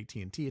down on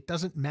AT&T. It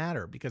doesn't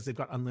matter because they've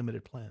got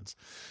unlimited plans.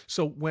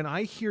 So when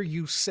I hear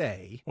you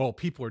say, well,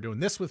 people are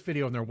doing this with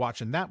video and they're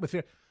watching that with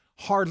it,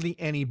 hardly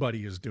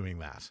anybody is doing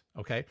that,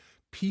 okay?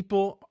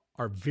 People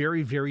are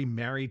very, very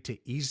married to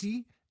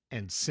easy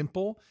and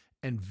simple,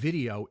 and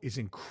video is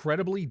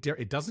incredibly,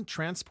 it doesn't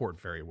transport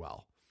very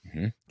well.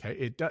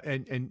 Okay.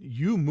 And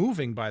you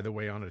moving, by the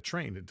way, on a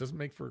train, it doesn't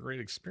make for a great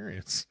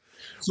experience.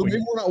 So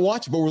maybe we're not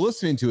watching, but we're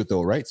listening to it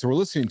though, right? So we're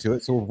listening to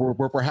it. So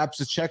we're perhaps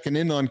just checking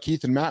in on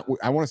Keith and Matt.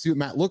 I want to see what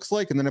Matt looks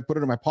like. And then I put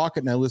it in my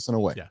pocket and I listen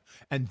away. Yeah.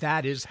 And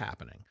that is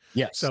happening.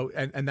 Yes. So,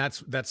 and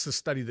that's the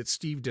study that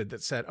Steve did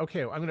that said,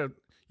 okay,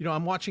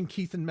 I'm watching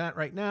Keith and Matt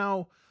right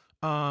now.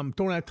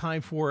 Don't have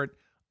time for it.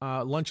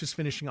 Lunch is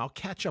finishing. I'll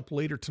catch up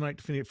later tonight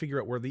to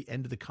figure out where the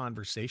end of the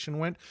conversation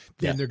went.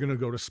 Then they're going to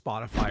go to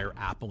Spotify or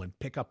Apple and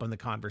pick up on the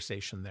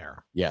conversation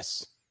there.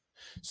 Yes.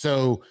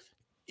 So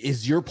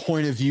is your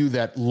point of view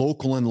that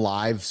local and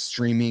live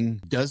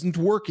streaming doesn't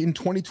work in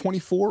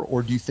 2024?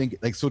 Or do you think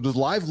so does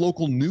live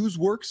local news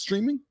work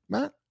streaming,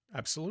 Matt?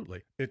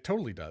 Absolutely. It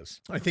totally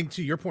does. I think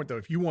to your point though,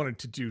 if you wanted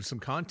to do some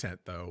content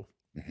though,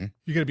 Mm-hmm.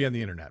 you're going to be on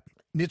the internet.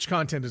 Niche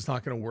content is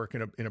not going to work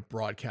in a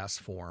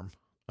broadcast form.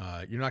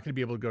 You're not going to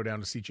be able to go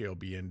down to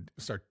CJOB and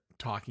start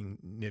talking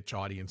niche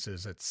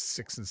audiences at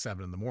 6 and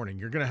 7 in the morning.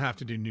 You're going to have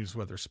to do news,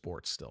 weather,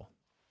 sports still.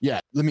 Yeah.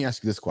 Let me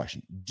ask you this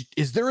question.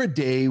 Is there a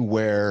day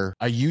where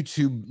a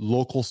YouTube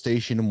local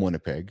station in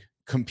Winnipeg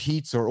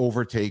competes or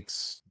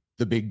overtakes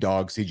the big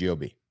dog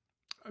CJOB?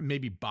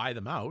 Maybe buy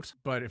them out.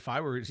 But if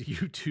I were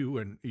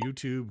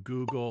YouTube,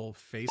 Google,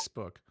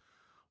 Facebook,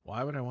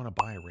 why would I want to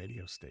buy a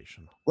radio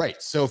station? Right.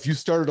 So if you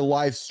started a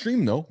live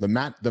stream, though, the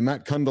Matt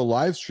Kundle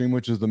live stream,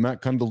 which is the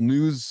Matt Kundle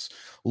News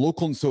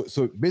local, so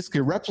it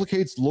basically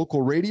replicates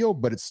local radio,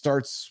 but it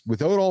starts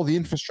without all the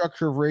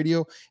infrastructure of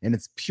radio, and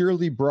it's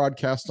purely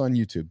broadcast on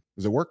YouTube.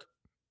 Does it work?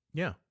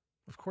 Yeah,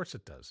 of course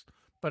it does.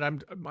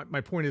 But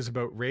my point is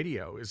about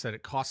radio is that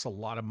it costs a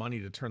lot of money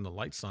to turn the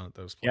lights on at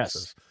those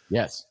places.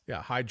 Yes.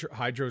 Yeah,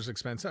 hydro's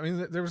expensive. I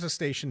mean, there was a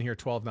station here,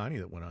 1290,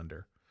 that went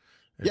under.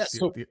 Yes,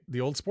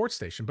 the old sports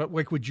station. But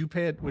like, would you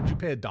pay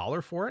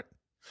 $1 for it?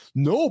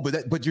 No,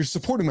 but you're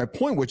supporting my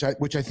point, which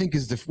I think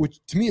is which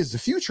to me is the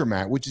future,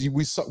 Matt. Which is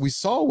we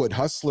saw what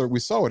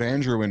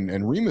Andrew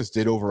and Remus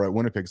did over at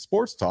Winnipeg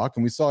Sports Talk,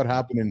 and we saw it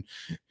happen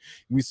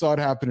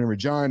in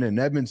Regina and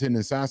Edmonton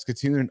and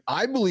Saskatoon. And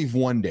I believe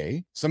one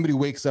day somebody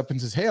wakes up and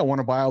says, "Hey, I want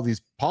to buy all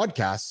these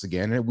podcasts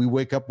again," and we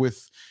wake up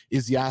with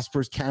Izzy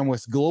Asper's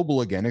CanWest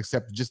Global again,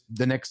 except just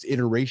the next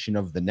iteration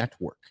of the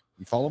network.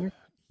 You follow me?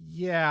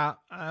 Yeah.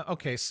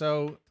 Okay.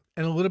 So,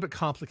 and a little bit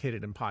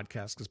complicated in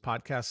podcasts because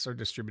podcasts are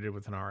distributed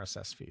with an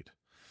RSS feed.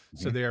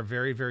 So they are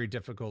very, very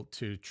difficult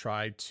to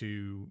try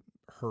to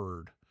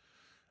herd.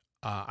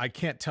 I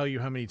can't tell you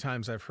how many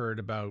times I've heard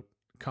about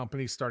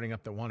companies starting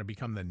up that want to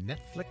become the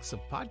Netflix of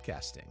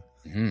podcasting.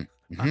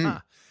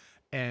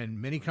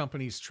 And many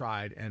companies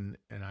tried, and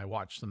I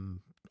watched them.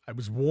 I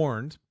was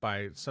warned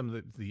by some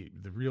of the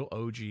real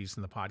OGs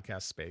in the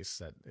podcast space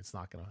that it's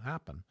not going to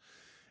happen.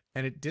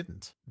 And it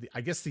didn't.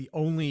 I guess the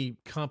only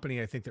company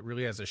I think that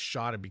really has a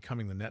shot of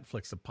becoming the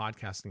Netflix of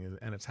podcasting,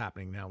 and it's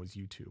happening now, is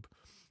YouTube.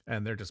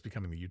 And they're just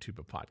becoming the YouTube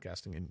of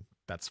podcasting, and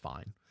that's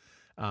fine.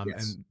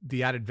 And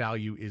the added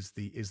value is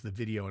the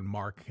video and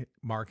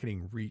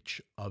marketing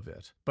reach of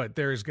it. But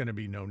there is going to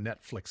be no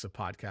Netflix of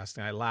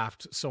podcasting. I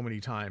laughed so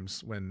many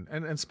times when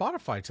and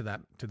Spotify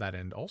to that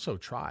end also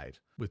tried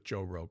with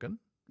Joe Rogan.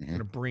 We're going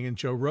to bring in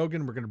Joe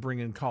Rogan. We're going to bring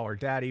in Caller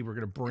Daddy. We're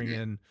going to bring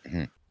in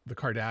the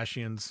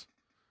Kardashians.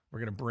 We're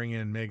going to bring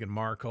in Meghan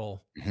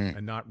Markle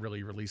and not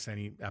really release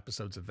any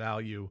episodes of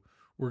value.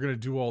 We're going to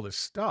do all this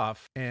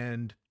stuff,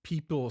 and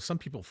some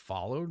people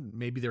followed.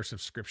 Maybe their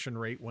subscription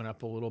rate went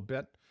up a little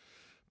bit,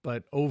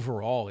 but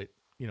overall,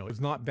 it's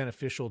not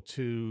beneficial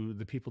to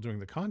the people doing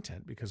the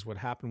content because what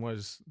happened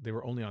was they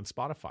were only on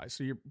Spotify.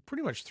 So you're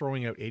pretty much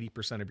throwing out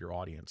 80% of your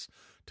audience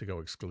to go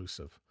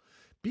exclusive.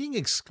 Being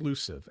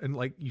exclusive, and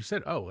like you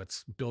said,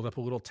 let's build up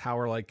a little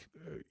tower like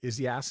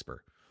Izzy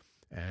Asper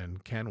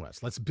and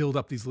CanWest. Let's build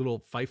up these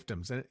little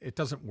fiefdoms. And it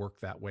doesn't work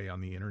that way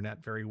on the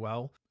internet very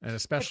well. And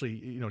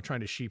especially, trying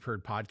to sheep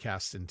herd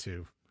podcasts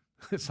into,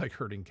 it's like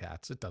herding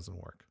cats. It doesn't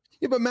work.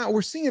 Yeah, but Matt,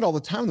 we're seeing it all the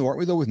time, though, aren't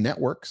we? Though with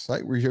networks,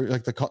 right? We're here,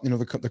 like the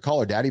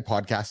Caller Daddy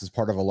podcast is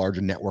part of a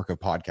larger network of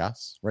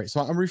podcasts, right?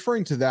 So I'm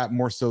referring to that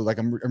more so, like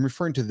I'm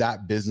referring to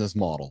that business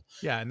model.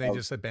 Yeah, and they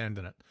just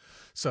abandoned it.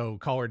 So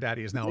Caller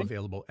Daddy is now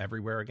available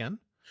everywhere again.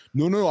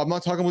 No, I'm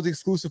not talking about the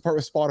exclusive part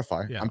with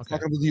Spotify. I'm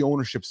talking about the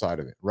ownership side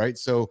of it, right?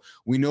 So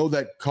we know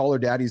that Caller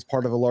Daddy is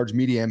part of a large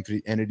media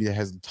entity that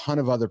has a ton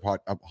of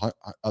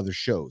other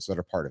shows that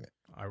are part of it.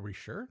 Are we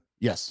sure?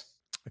 Yes.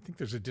 I think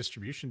there's a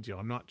distribution deal.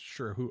 I'm not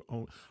sure who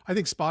owns. I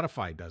think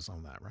Spotify does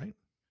own that, right?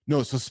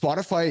 No, so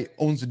Spotify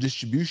owns the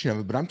distribution of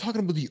it, but I'm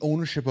talking about the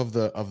ownership of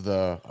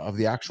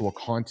the actual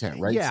content,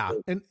 right? Yeah,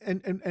 so, and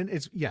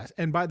it's yes.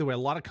 And by the way, a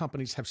lot of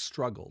companies have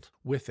struggled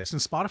with this, and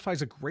Spotify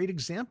is a great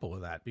example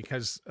of that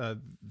because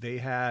they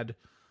had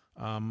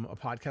a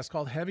podcast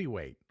called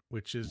Heavyweight,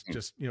 which is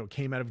just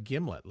came out of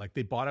Gimlet. Like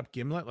they bought up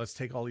Gimlet. Let's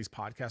take all these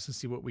podcasts and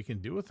see what we can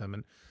do with them.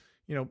 And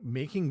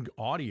making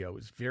audio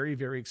is very,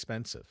 very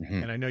expensive.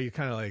 And I know you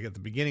kind of like at the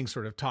beginning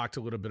sort of talked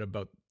a little bit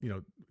about,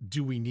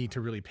 do we need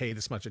to really pay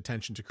this much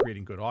attention to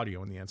creating good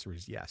audio? And the answer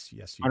is yes.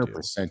 Yes, you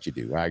 100% you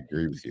do. I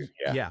agree with you.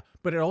 Yeah.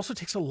 But it also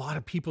takes a lot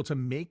of people to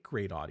make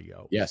great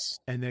audio. Yes.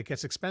 And then it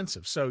gets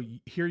expensive. So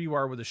here you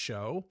are with a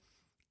show.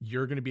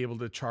 You're going to be able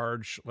to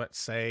charge, let's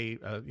say,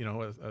 a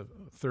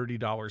 $30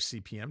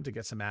 CPM to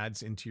get some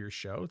ads into your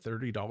show,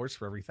 $30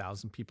 for every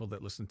 1,000 people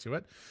that listen to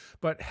it.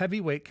 But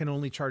Heavyweight can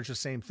only charge the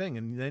same thing.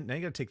 And then now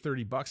you got to take $30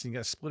 and you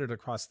got to split it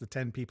across the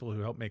 10 people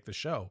who help make the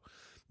show.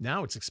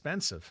 Now it's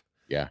expensive.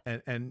 Yeah.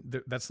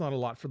 And that's not a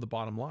lot for the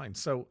bottom line.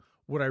 So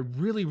what I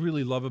really,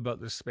 really love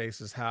about this space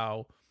is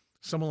how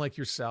someone like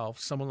yourself,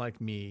 someone like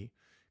me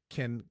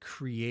can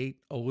create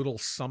a little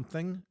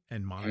something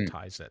and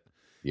monetize it.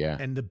 Yeah.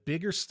 And the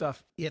bigger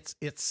stuff,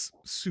 it's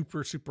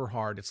super, super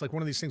hard. It's like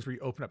one of these things where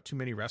you open up too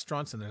many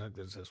restaurants and then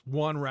there's this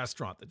one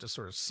restaurant that just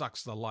sort of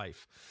sucks the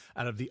life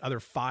out of the other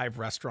 5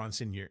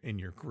 restaurants in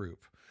your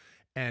group.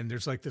 And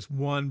there's like this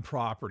one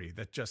property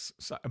that just,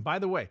 and by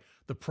the way,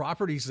 the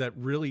properties that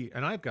really,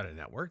 and I've got a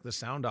network, the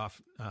Sound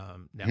Off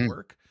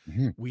network,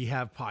 we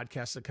have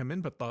podcasts that come in,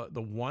 but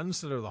the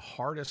ones that are the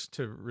hardest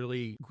to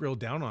really grill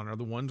down on are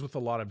the ones with a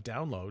lot of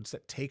downloads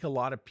that take a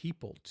lot of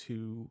people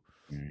to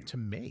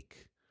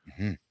make.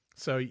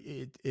 So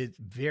you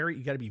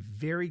got to be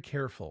very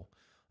careful,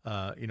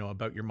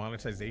 about your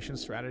monetization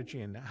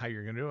strategy and how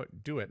you're going to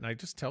do it. And I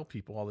just tell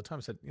people all the time,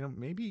 I said,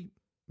 maybe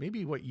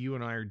what you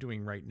and I are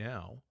doing right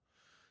now,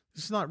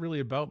 this is not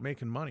really about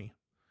making money.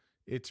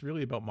 It's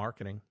really about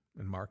marketing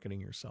and marketing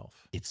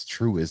yourself. It's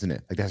true, isn't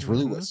it? Like that's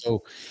really what.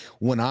 So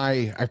when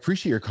I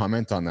appreciate your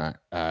comment on that,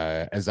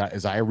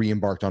 as I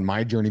re-embarked on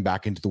my journey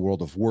back into the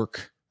world of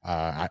work,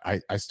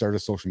 I started a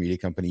social media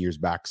company years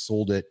back,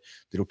 sold it,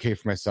 did okay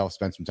for myself,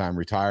 spent some time,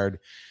 retired.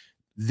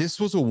 This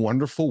was a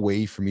wonderful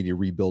way for me to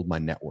rebuild my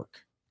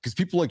network because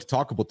people like to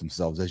talk about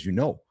themselves, as you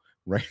know,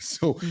 right?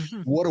 So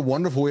what a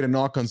wonderful way to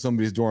knock on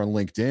somebody's door on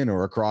LinkedIn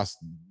or across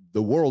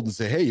the world and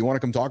say, hey, you want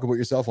to come talk about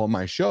yourself on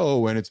my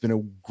show? And it's been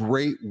a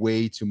great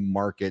way to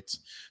market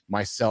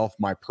myself,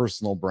 my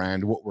personal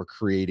brand, what we're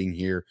creating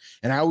here.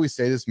 And I always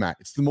say this, Matt,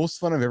 it's the most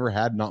fun I've ever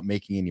had not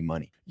making any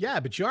money. Yeah,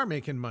 but you are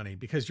making money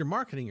because you're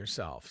marketing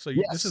yourself. So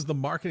this is the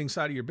marketing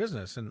side of your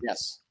business. And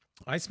yes,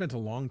 I spent a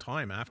long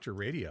time after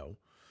radio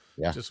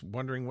just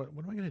wondering, what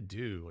am I going to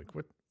do? Like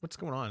what's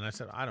going on? And I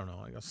said, I don't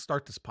know. I'll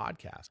start this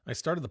podcast. I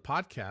started the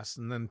podcast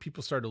and then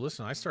people started to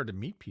listen. I started to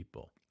meet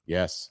people.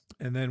 Yes.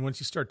 And then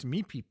once you start to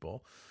meet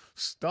people,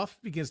 stuff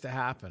begins to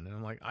happen. And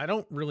I'm like, I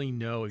don't really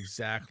know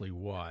exactly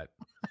what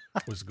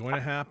was going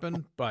to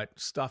happen, but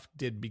stuff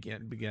did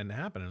begin to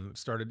happen. And it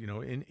started,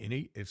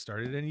 it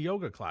started in a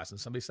yoga class and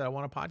somebody said, I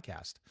want a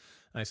podcast.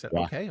 And I said,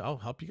 okay, I'll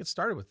help you get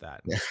started with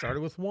that. And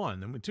started with 1,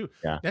 then with 2.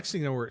 Yeah. Next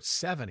thing you know, we're at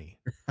 70.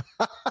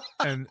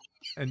 and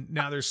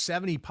now there's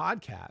 70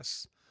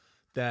 podcasts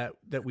that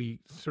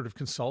we sort of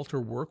consult or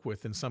work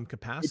with in some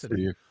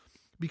capacity.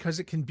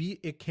 Because it can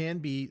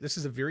be, this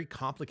is a very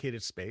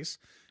complicated space.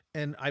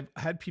 And I've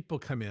had people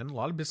come in, a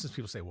lot of business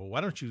people say, well,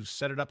 why don't you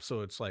set it up so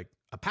it's like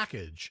a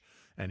package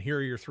and here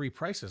are your 3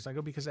 prices? I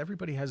go, because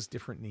everybody has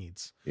different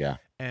needs. Yeah.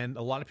 And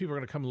a lot of people are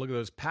going to come and look at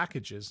those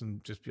packages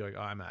and just be like,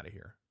 oh, I'm out of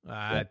here.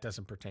 It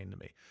doesn't pertain to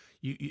me.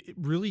 It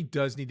really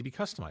does need to be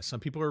customized. Some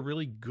people are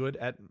really good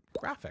at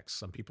graphics.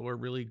 Some people are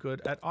really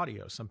good at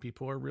audio. Some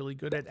people are really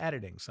good at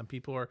editing. Some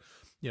people are,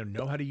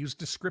 know how to use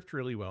Descript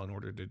really well in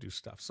order to do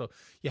stuff. So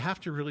you have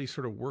to really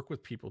sort of work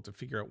with people to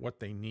figure out what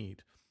they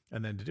need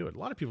and then to do it. A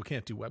lot of people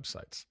can't do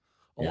websites.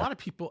 A lot of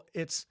people,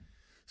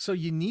 so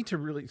you need to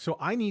really, so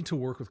I need to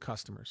work with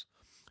customers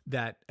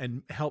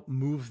and help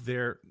move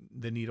the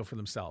needle for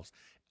themselves.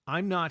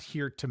 I'm not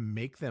here to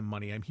make them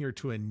money. I'm here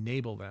to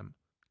enable them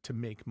to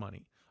make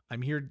money.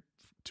 I'm here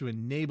to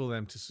enable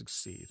them to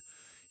succeed.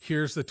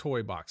 Here's the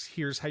toy box.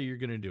 Here's how you're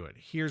going to do it.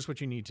 Here's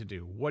what you need to do.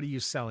 What are you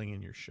selling in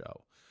your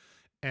show?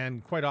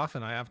 And quite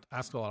often I have to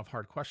ask a lot of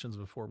hard questions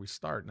before we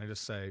start. And I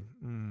just say,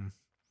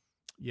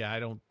 I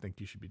don't think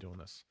you should be doing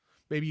this.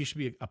 Maybe you should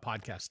be a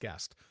podcast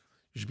guest.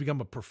 You should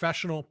become a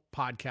professional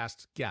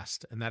podcast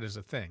guest. And that is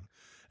a thing.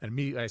 And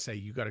immediately I say,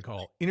 you got to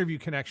call Interview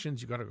Connections.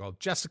 You got to call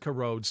Jessica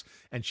Rhodes,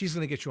 and she's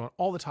going to get you on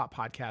all the top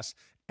podcasts,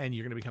 and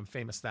you're going to become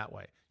famous that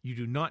way. You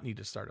do not need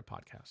to start a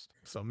podcast.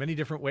 So many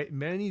different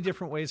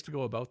ways to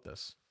go about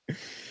this.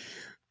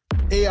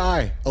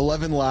 AI,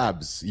 11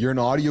 Labs. You're an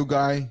audio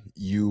guy.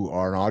 You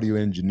are an audio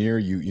engineer.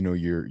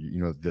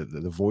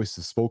 The voice,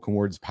 the spoken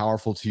word is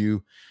powerful to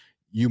you.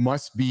 You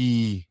must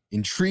be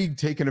intrigued,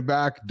 taken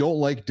aback, don't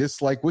like,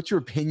 dislike. What's your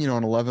opinion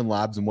on 11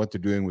 Labs and what they're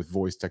doing with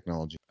voice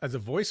technology? As a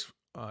voice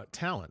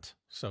talent,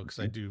 so because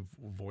I do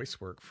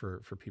voice work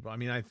for people. I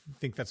mean, I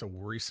think that's a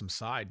worrisome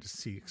side to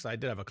see, because I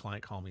did have a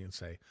client call me and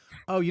say,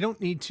 "Oh, you don't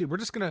need to. We're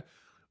just gonna.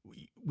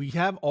 We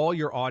have all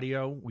your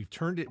audio. We've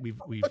turned it.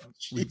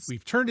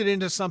 We've turned it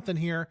into something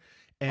here,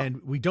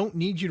 and we don't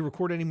need you to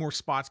record any more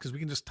spots because we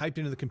can just type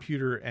into the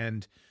computer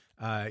and."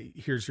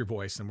 Here's your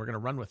voice, and we're going to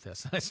run with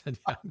this. And I said,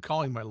 I'm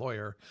calling my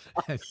lawyer.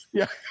 And,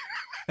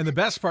 and the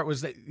best part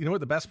was that, you know what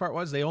the best part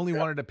was? They only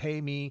wanted to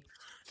pay me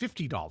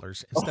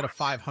 $50 instead of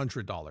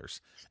 $500.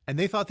 And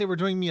they thought they were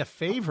doing me a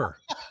favor.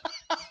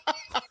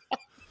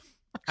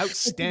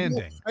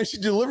 Outstanding. I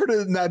should deliver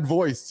it in that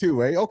voice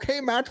too, eh? Okay,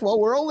 Matt, well,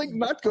 we're only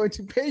not going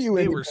to pay you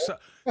anymore.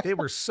 They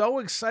were so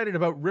excited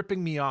about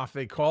ripping me off.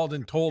 They called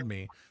and told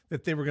me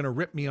that they were going to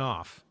rip me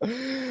off.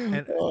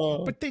 And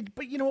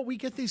but you know what? We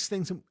get these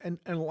things, and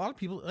a lot of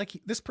people, like,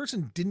 this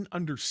person didn't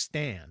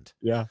understand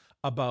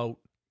about,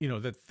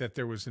 that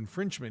there was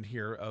infringement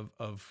here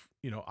of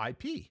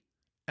IP.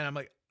 And I'm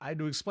like, I had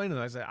to explain to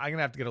them. I said, I'm going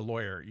to have to get a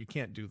lawyer. You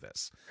can't do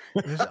this.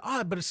 And they said,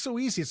 but it's so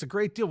easy. It's a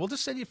great deal. We'll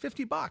just send you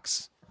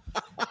 $50.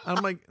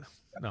 I'm like,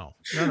 no.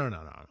 You're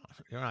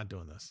not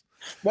doing this.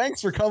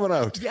 Thanks for coming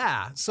out.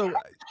 Yeah. So,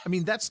 I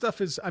mean, that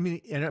stuff is, I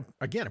mean, and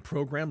again, a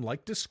program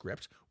like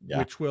Descript,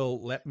 which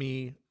will let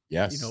me,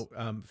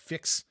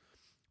 fix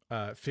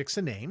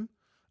a name.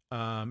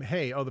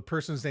 Hey, the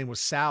person's name was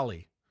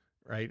Sally,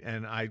 right?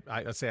 And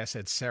let's say I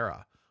said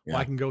Sarah. Well,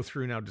 I can go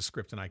through now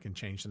Descript and I can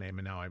change the name,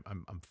 and now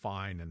I'm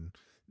fine, and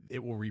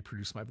it will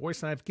reproduce my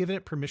voice. And I've given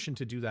it permission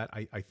to do that.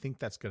 I think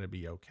that's going to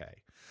be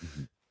okay.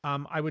 Mm-hmm.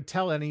 I would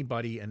tell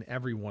anybody and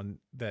everyone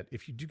that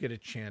if you do get a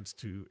chance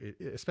to,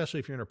 especially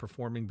if you're in a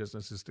performing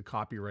business, is to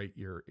copyright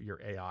your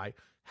AI,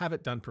 have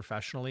it done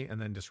professionally, and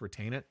then just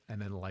retain it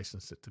and then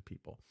license it to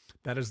people.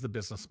 That is the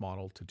business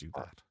model to do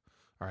that.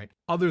 All right.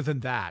 Other than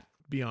that,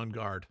 be on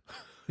guard.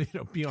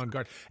 Be on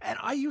guard. And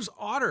I use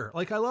Otter.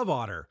 Like, I love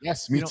Otter.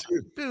 Yes, me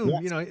too. Boom.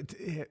 Yes.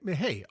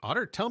 Hey,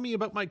 Otter, tell me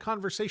about my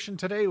conversation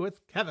today with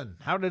Kevin.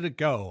 How did it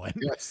go? And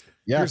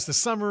here's the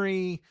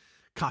summary,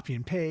 copy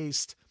and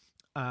paste.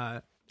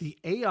 The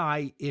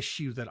AI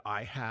issue that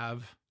I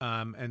have,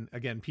 and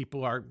again,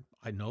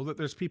 I know that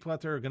there's people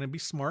out there who are going to be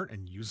smart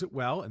and use it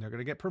well, and they're going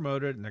to get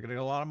promoted, and they're going to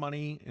get a lot of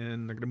money,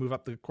 and they're going to move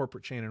up the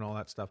corporate chain and all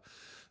that stuff.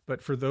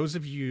 But for those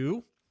of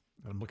you,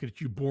 I'm looking at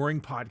you boring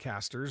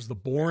podcasters, the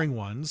boring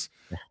ones,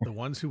 the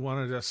ones who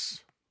wanted us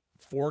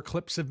 4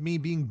 clips of me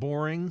being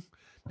boring.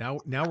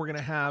 Now we're going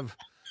to have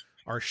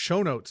our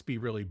show notes be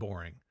really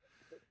boring.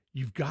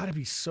 You've got to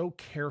be so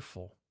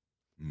careful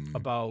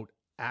about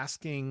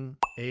asking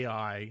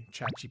AI,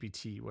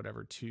 ChatGPT,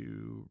 whatever,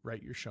 to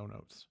write your show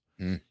notes.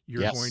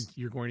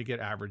 You're going to get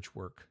average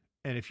work.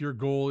 And if your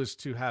goal is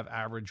to have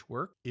average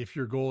work, if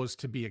your goal is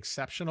to be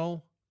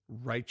exceptional,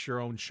 write your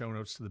own show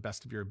notes to the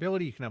best of your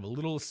ability. You can have a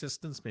little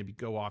assistance, maybe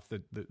go off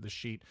the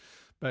sheet,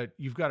 but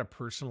you've got to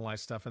personalize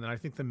stuff. And then I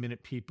think the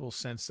minute people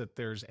sense that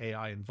there's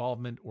AI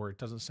involvement, or it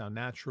doesn't sound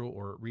natural,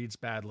 or it reads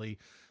badly,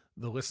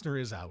 the listener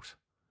is out.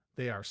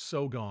 They are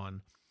so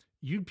gone.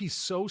 You'd be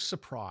so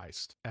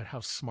surprised at how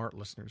smart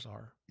listeners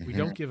are. We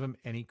don't give them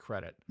any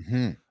credit.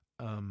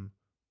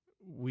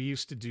 We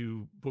used to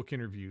do book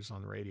interviews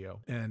on the radio,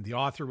 and the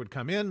author would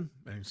come in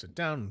and he'd sit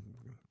down,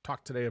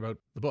 talk today about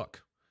the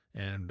book.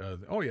 And,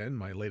 in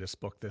my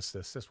latest book, this.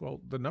 Well,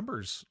 the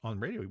numbers on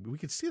radio, we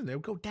could see them. They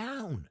would go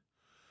down.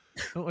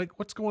 Like,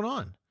 what's going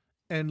on?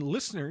 And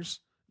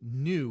listeners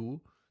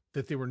knew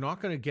that they were not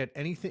going to get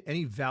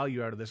any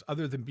value out of this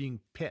other than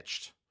being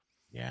pitched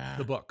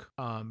the book.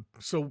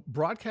 So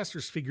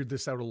broadcasters figured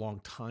this out a long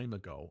time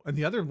ago. And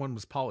the other one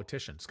was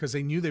politicians, because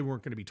they knew they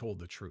weren't going to be told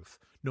the truth,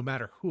 no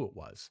matter who it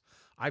was.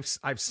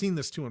 I've seen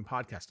this too in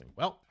podcasting.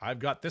 Well, I've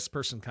got this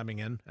person coming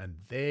in, and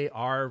they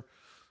are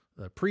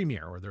the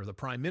premier, or they're the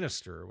prime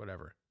minister, or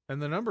whatever.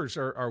 And the numbers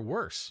are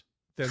worse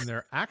than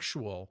their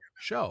actual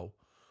show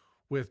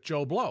with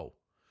Joe Blow.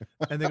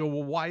 And they go,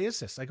 well, why is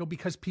this? I go,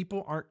 because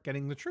people aren't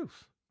getting the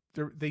truth.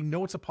 They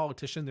know it's a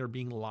politician they're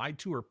being lied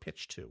to or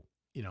pitched to.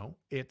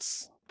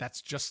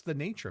 That's just the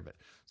nature of it.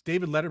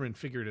 David Letterman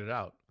figured it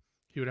out.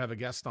 He would have a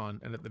guest on,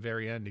 and at the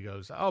very end, he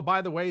goes, oh,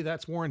 by the way,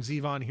 that's Warren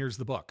Zevon. Here's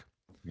the book.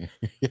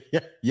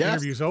 Yes.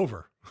 Interview's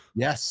over.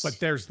 Yes. But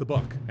there's the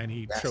book, and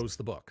he shows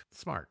the book.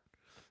 Smart.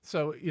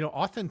 So,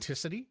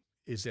 authenticity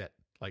is it.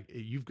 Like,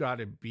 you've got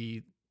to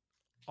be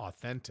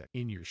authentic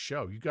in your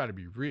show. You got to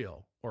be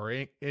real, or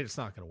it's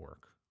not going to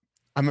work.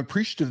 I'm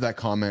appreciative of that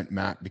comment,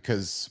 Matt,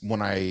 because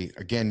when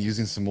again,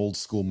 using some old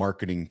school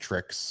marketing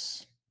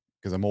tricks,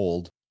 because I'm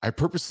old, I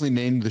purposely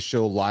named the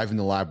show Live in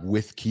the Lab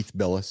with Keith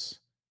Billis,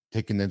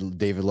 taking the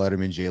David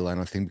Letterman, Jay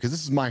Leno thing, because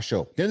this is my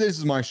show. This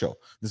is my show.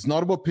 This is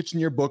not about pitching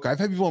your book. I've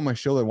had people on my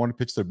show that want to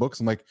pitch their books.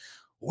 I'm like,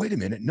 wait a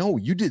minute. No,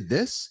 you did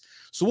this.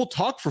 So we'll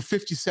talk for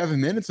 57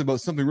 minutes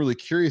about something really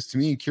curious to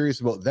me and curious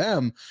about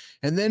them,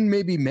 and then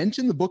maybe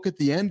mention the book at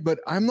the end. But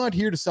I'm not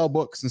here to sell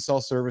books and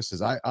sell services.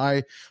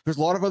 There's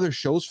a lot of other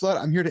shows for that.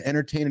 I'm here to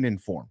entertain and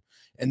inform.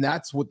 And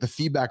that's what the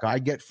feedback I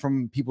get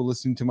from people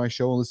listening to my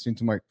show and listening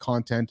to my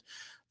content.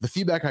 The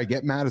feedback I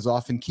get, Matt, is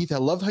often, Keith, I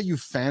love how you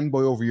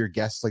fanboy over your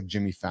guests like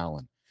Jimmy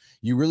Fallon.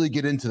 You really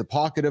get into the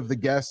pocket of the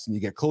guests and you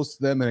get close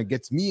to them, and it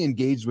gets me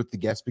engaged with the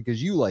guests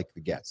because you like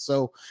the guests.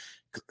 So,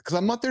 because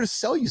I'm not there to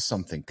sell you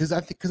something, because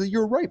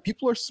you're right.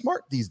 People are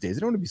smart these days.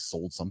 They don't want to be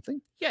sold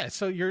something. Yeah.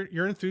 So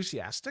you're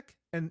enthusiastic,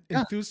 and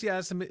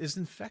enthusiasm is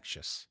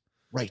infectious.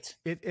 Right.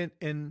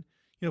 And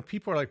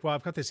people are like, well,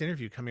 I've got this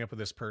interview coming up with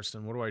this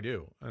person. What do I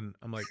do? And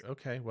I'm like,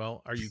 okay,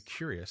 well, are you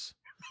curious?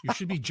 You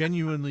should be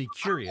genuinely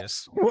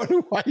curious. What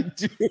do I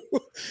do?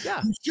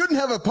 Yeah. You shouldn't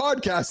have a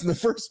podcast in the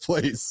first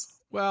place.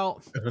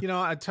 Well,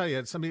 I tell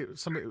you, somebody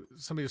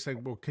was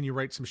saying, well, can you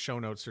write some show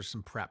notes or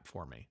some prep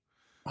for me?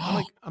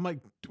 I'm like,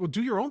 well,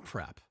 do your own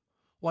prep.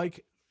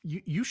 Like,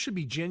 you should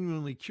be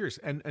genuinely curious.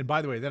 And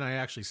by the way, then I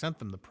actually sent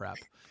them the prep,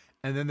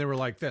 and then they were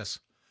like this,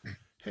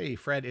 hey,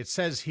 Fred, it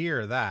says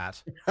here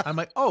that. I'm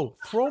like, oh,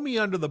 throw me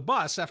under the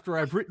bus after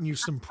I've written you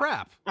some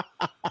prep.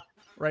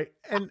 Right.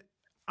 And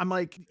I'm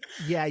like,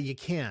 yeah, you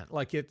can't.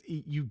 Like,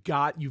 you've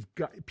got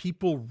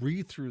people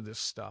read through this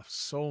stuff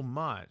so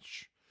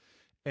much.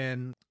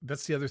 And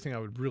that's the other thing I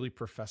would really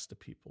profess to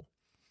people.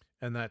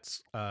 And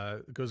that's,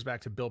 it goes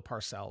back to Bill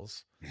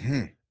Parcells.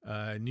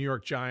 New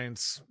York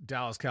Giants,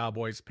 Dallas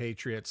Cowboys,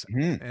 Patriots,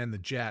 Mhm. and the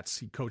Jets.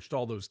 He coached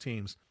all those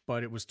teams,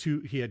 but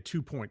he had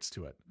 2 points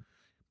to it.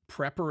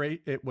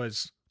 It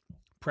was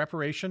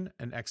preparation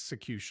and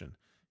execution.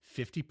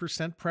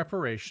 50%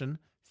 preparation,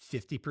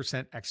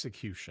 50%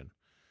 execution.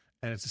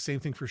 And it's the same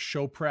thing for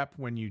show prep.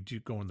 When you do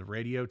go on the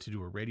radio to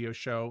do a radio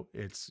show,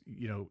 it's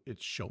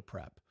show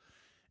prep.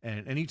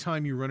 And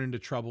anytime you run into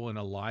trouble in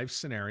a live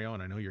scenario,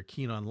 and I know you're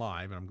keen on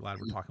live, and I'm glad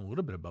we're talking a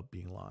little bit about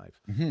being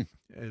live, Mhm.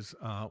 is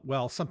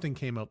something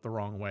came out the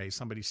wrong way.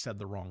 Somebody said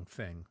the wrong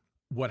thing.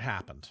 What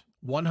happened?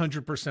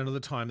 100% of the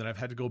time that I've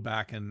had to go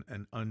back and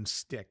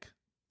unstick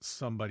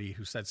somebody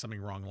who said something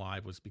wrong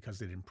live was because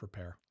they didn't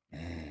prepare.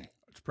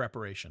 It's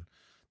preparation.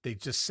 They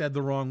just said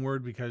the wrong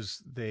word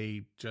because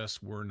they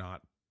just were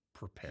not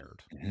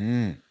prepared.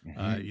 Mhm.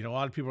 A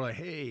lot of people are like,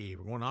 hey,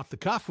 we're going off the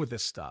cuff with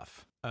this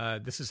stuff.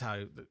 This is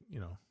how,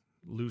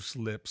 loose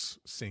lips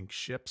sink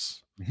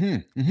ships.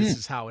 Mhm. This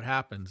is how it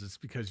happens. It's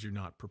because you're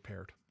not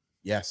prepared.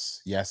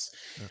 Yes. Yes.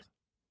 Yeah.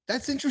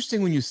 That's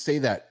interesting when you say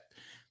that,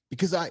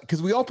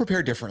 because we all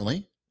prepare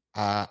differently.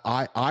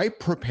 I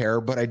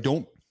prepare, but I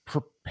don't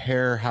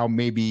prepare how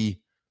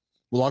maybe.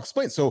 Well, I'll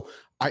explain. So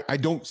I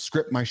don't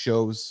script my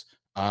shows.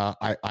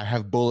 I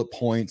have bullet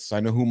points. I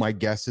know who my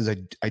guest is.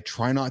 I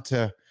try not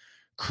to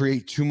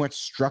create too much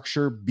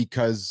structure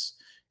because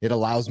it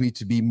allows me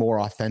to be more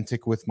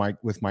authentic with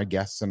my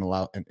guests and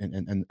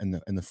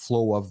the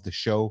flow of the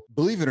show.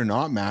 Believe it or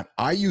not, Matt,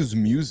 I use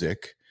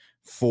music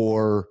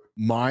for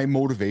my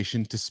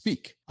motivation to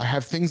speak. I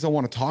have things I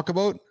want to talk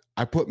about.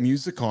 I put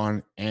music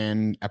on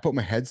and I put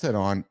my headset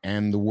on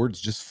and the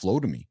words just flow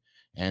to me.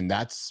 And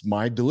that's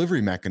my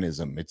delivery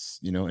mechanism. It's,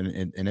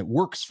 and it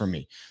works for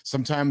me.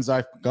 Sometimes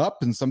I fuck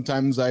up and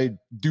sometimes I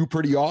do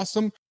pretty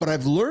awesome, but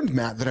I've learned,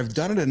 Matt, that I've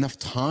done it enough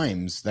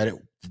times that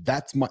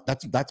that's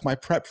my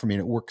prep for me,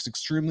 and it works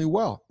extremely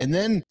well. And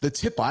then the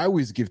tip I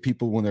always give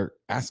people when they're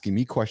asking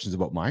me questions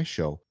about my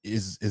show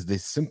is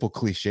this simple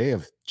cliche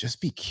of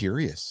just be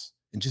curious.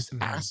 And just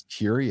ask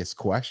curious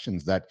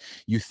questions that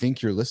you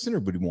think your listener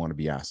would want to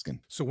be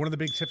asking. So one of the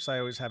big tips I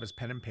always have is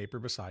pen and paper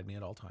beside me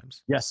at all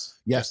times.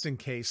 Yes. Just in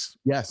case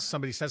Yes.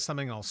 somebody says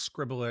something, I'll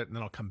scribble it and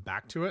then I'll come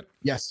back to it.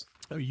 Yes.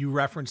 You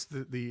referenced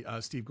the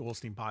Steve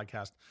Goldstein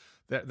podcast.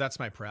 That's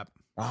my prep.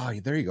 Oh,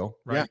 there you go.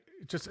 Right.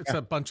 Yeah. It's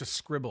a bunch of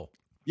scribble.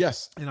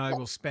 Yes. And I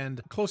will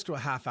spend close to a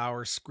half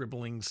hour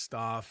scribbling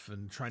stuff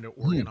and trying to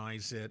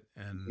organize it.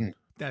 And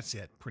that's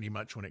it pretty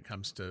much when it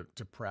comes to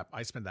prep.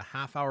 I spend a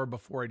half hour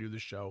before I do the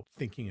show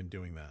thinking and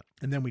doing that.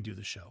 And then we do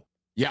the show.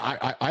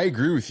 Yeah, I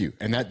agree with you.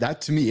 And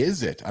that to me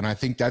is it. And I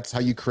think that's how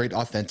you create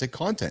authentic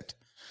content.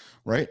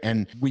 Right.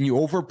 And when you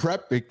over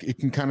prep, it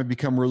can kind of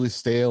become really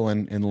stale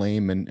and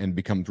lame and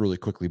becomes really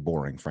quickly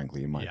boring,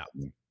 frankly, in my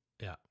opinion.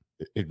 Yeah.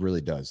 It really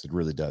does. It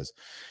really does.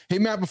 Hey,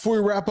 Matt, before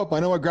we wrap up, I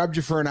know I grabbed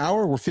you for an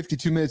hour. We're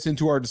 52 minutes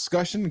into our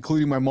discussion,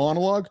 including my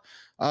monologue.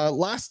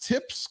 Last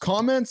tips,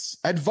 comments,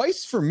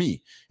 advice for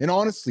me. And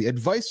honestly,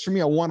 advice for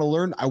me. I want to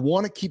learn. I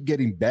want to keep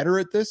getting better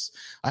at this.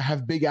 I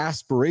have big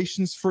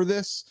aspirations for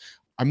this.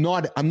 I'm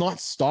not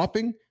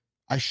stopping.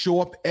 I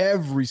show up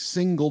every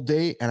single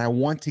day and I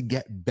want to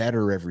get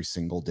better every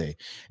single day.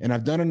 And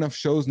I've done enough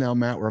shows now,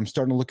 Matt, where I'm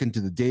starting to look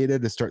into the data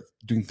to start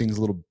doing things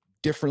a little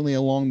differently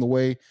along the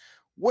way.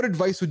 What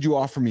advice would you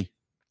offer me?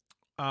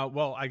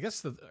 Well, I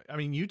guess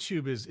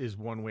YouTube is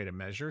one way to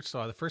measure.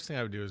 So the first thing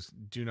I would do is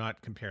do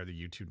not compare the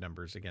YouTube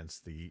numbers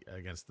against the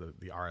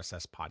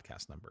RSS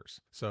podcast numbers.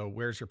 So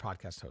where's your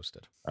podcast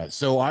hosted?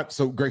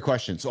 So great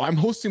question. So I'm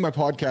hosting my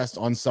podcast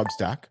on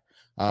Substack,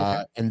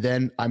 and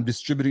then I'm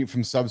distributing it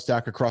from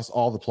Substack across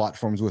all the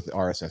platforms with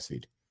RSS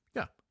feed.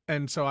 Yeah,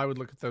 and so I would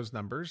look at those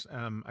numbers.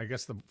 I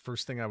guess the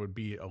first thing I would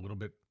be a little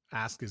bit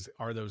ask is,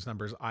 are those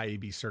numbers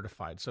IAB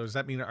certified? So does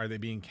that mean, are they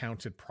being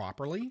counted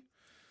properly?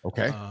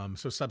 Okay.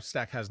 So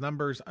Substack has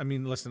numbers. I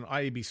mean, listen,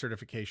 IAB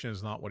certification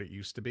is not what it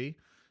used to be.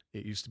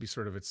 It used to be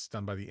it's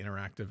done by the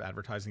Interactive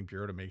Advertising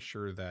Bureau to make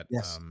sure that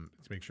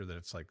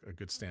it's like a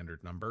good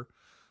standard number.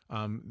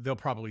 They'll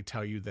probably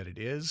tell you that it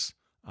is,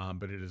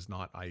 but it is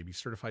not IAB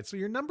certified. So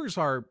your numbers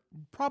are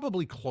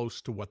probably close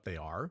to what they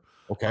are.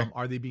 Okay.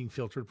 Are they being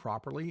filtered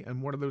properly?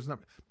 And what are those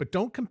numbers? But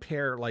don't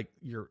compare like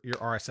your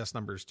RSS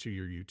numbers to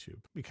your YouTube,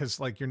 because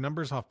like your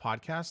numbers off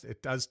podcast,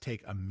 it does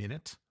take a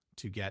minute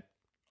to get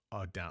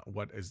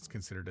what is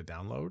considered a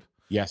download.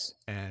 Yes.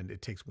 And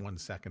it takes 1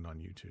 second on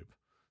YouTube.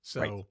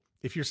 So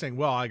if you're saying,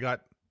 well, I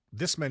got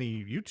this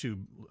many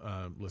YouTube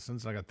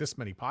listens, I got this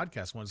many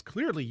podcast ones,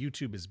 clearly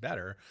YouTube is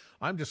better,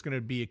 I'm just going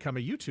to become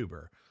a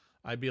YouTuber.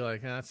 I'd be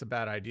like, that's a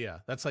bad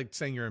idea. That's like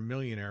saying you're a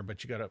millionaire,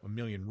 but you got a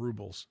million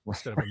rubles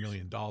instead of $1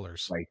 million.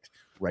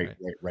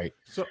 Right.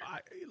 So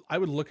I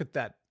would look at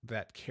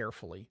that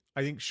carefully.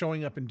 I think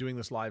showing up and doing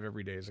this live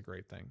every day is a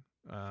great thing.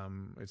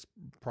 It's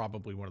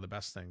probably one of the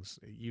best things.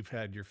 You've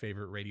had your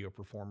favorite radio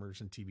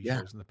performers and TV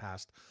shows in the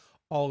past,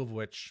 all of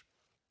which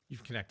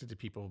you've connected to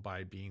people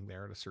by being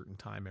there at a certain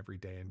time every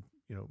day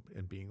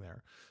and being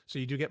there. So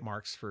you do get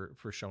marks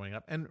for showing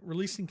up and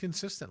releasing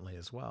consistently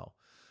as well.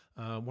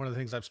 One of the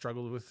things I've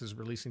struggled with is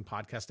releasing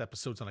podcast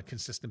episodes on a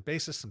consistent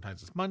basis.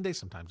 Sometimes it's Monday,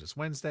 sometimes it's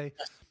Wednesday,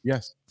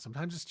 Yes.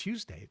 sometimes it's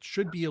Tuesday. It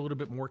should be a little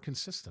bit more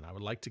consistent. I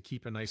would like to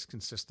keep a nice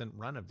consistent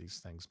run of these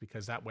things,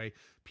 because that way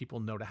people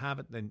know to have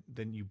it.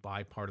 Then you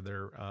buy part of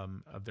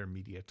their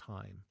media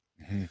time.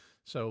 Mhm.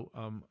 So,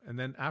 and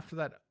then after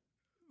that,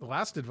 the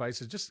last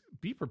advice is just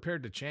be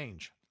prepared to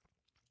change.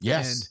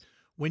 Yes. And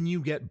when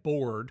you get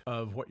bored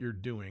of what you're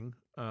doing,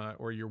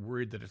 or you're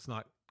worried that it's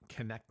not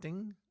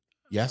connecting,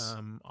 Yes.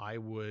 I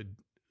would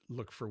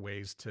look for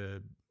ways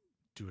to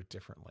do it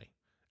differently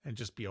and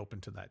just be open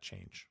to that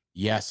change.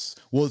 Yes.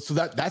 Well, so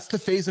that's the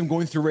phase I'm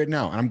going through right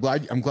now. And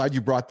I'm glad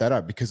you brought that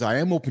up, because I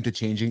am open to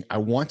changing. I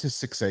want to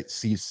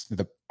succeed.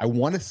 I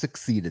want to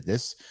succeed at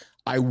this.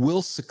 I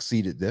will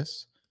succeed at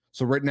this.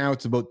 So right now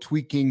it's about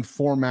tweaking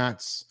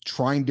formats,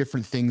 trying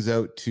different things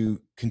out to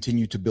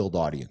continue to build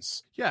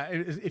audience. Yeah.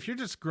 If you're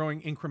just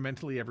growing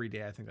incrementally every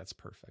day, I think that's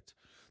perfect.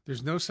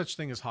 There's no such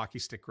thing as hockey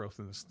stick growth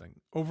in this thing.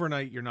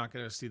 Overnight, you're not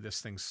going to see this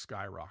thing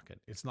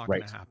skyrocket. It's not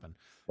going to happen.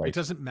 Right. It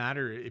doesn't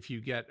matter if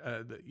you get,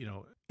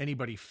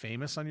 anybody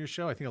famous on your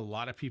show. I think a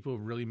lot of people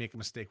really make a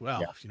mistake.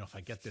 Well, if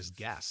I get this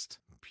guest,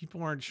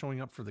 people aren't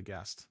showing up for the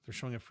guest. They're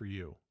showing up for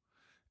you.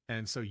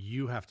 And so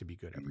you have to be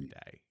good every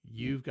day.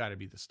 You've got to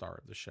be the star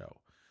of the show.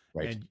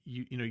 Right.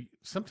 And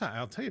sometimes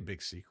I'll tell you a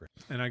big secret.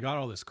 And I got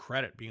all this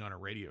credit being on a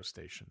radio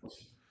station.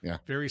 Yeah.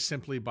 Very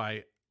simply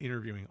by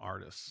interviewing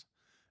artists.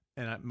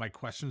 And my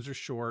questions are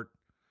short.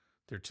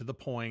 They're to the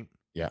point.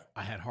 Yeah.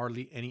 I had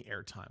hardly any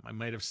airtime. I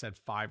might have said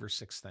 5 or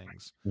 6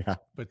 things. Yeah.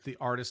 But the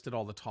artist did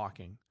all the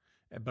talking.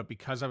 But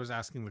because I was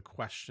asking the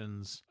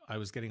questions, I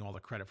was getting all the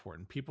credit for it.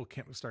 And people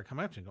can't start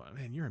coming up to me and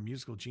going, man, you're a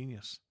musical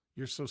genius.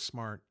 You're so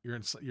smart.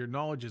 Your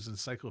knowledge is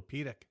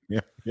encyclopedic.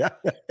 Yeah. Yeah.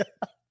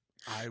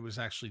 I was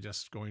actually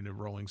just going to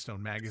Rolling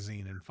Stone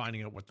magazine and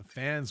finding out what the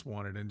fans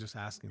wanted and just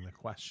asking the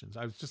questions.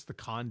 I was just the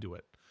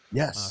conduit.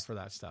 Yes. For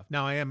that stuff.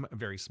 Now, I am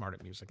very smart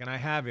at music, and I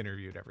have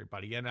interviewed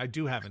everybody, and I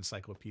do have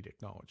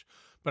encyclopedic knowledge,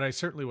 but I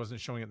certainly wasn't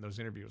showing it in those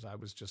interviews. I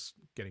was just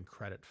getting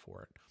credit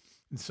for it.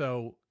 And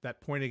so that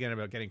point again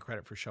about getting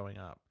credit for showing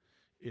up,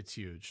 it's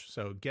huge.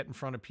 So get in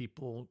front of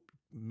people,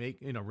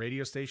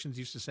 radio stations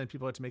used to send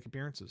people out to make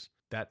appearances.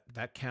 That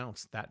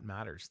counts. That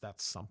matters.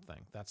 That's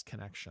something. That's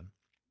connection.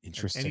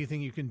 Interesting. And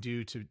anything you can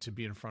do to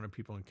be in front of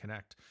people and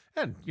connect.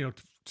 And,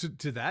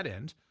 to that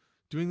end,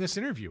 doing this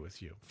interview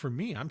with you. For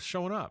me, I'm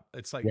showing up.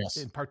 It's like,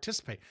 and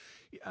participate.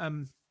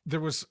 There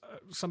was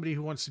somebody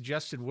who once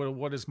suggested,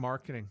 what is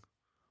marketing?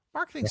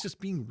 Marketing's just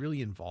being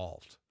really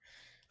involved.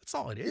 That's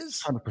all it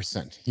is.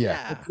 100%.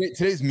 Yeah.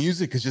 Today's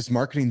music is just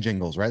marketing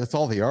jingles, right? That's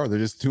all they are. They're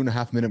just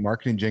 2.5-minute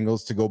marketing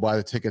jingles to go buy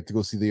the ticket to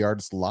go see the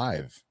artist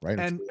live, right?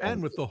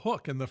 And with the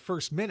hook in the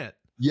first minute.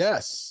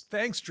 Yes.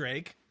 Thanks,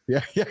 Drake.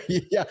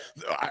 Yeah.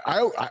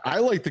 I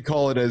like to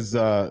call it as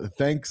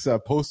thanks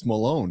Post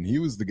Malone. He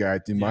was the guy,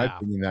 in my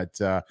opinion,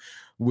 that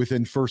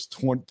within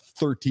first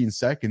 13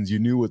 seconds you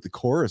knew what the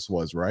chorus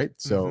was, right?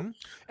 So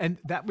and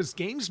that was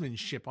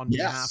gamesmanship on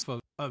behalf of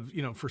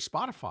for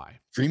Spotify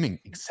streaming.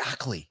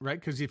 Exactly. Right,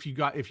 because if you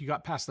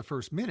got past the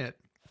first minute,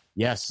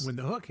 when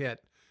the hook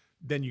hit,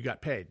 then you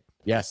got paid.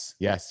 Yes.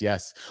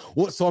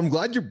 Well, so I'm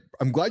glad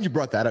you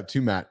brought that up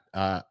too, Matt.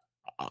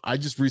 I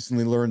just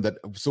recently learned that,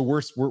 so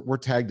we're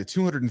tagged at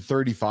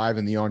 235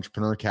 in the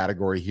entrepreneur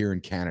category here in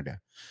Canada.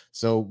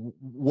 So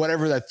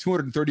whatever that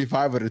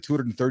 235 out of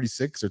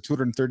 236 or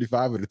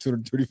 235 out of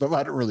 235,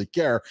 I don't really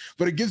care,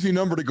 but it gives me a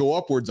number to go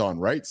upwards on,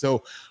 right?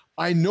 So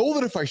I know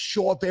that if I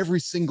show up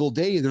every single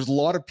day, there's a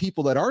lot of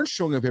people that aren't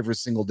showing up every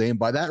single day. And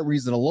by that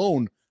reason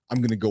alone, I'm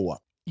going to go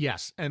up.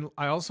 Yes. And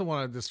I also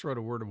want to just throw out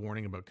a word of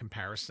warning about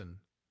comparison.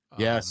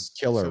 Yes.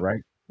 Killer,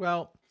 right?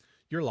 Well,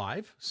 you're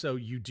live, so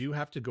you do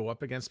have to go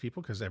up against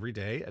people, because every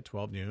day at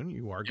 12 noon,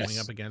 you are going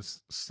up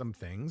against some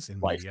things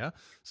in media.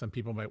 Some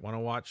people might want to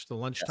watch the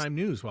lunchtime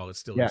news while it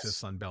still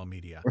exists on Bell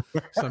Media.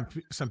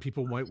 Some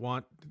people might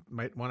want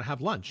to have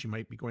lunch. You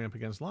might be going up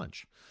against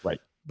lunch. Right.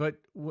 But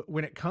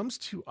when it comes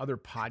to other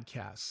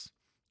podcasts,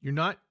 you're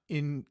not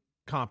in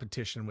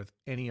competition with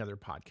any other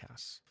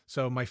podcasts.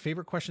 So my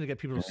favorite question to get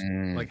people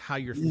to like how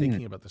you're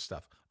thinking about this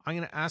stuff. I'm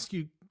going to ask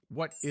you,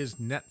 what is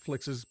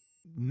Netflix's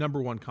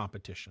number one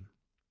competition?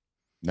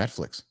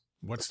 Netflix.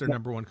 What's their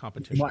number one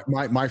competition?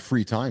 My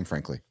free time,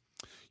 frankly.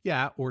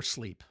 Yeah, or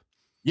sleep.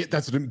 Yeah,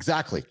 that's what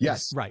exactly.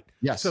 Yes. Right.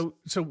 Yes.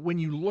 So when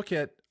you look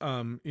at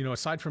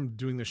aside from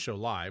doing the show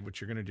live, which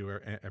you're going to do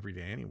every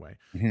day anyway,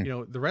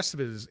 the rest of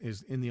it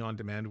is in the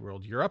on-demand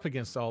world. You're up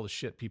against all the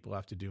shit people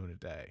have to do in a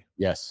day.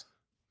 Yes.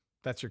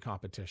 That's your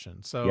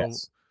competition. So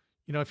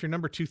if you're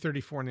number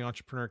 234 in the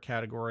entrepreneur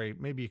category,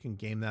 maybe you can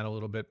game that a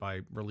little bit by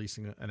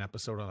releasing an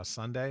episode on a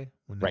Sunday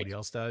when nobody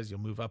else does.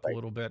 You'll move up a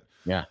little bit.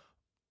 Yeah.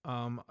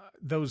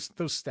 Those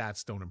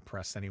stats don't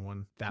impress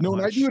anyone that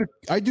much. No,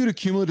 I do it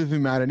cumulatively,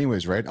 Matt,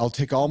 anyways, right? I'll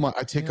take all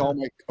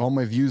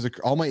my views,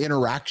 all my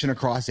interaction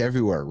across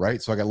everywhere,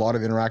 right? So I got a lot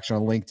of interaction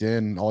on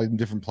LinkedIn, all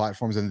different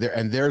platforms, and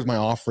there's my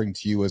offering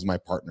to you as my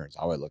partner, is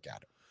how I look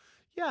at it.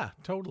 Yeah,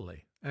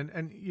 totally.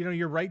 And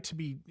you're right to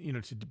be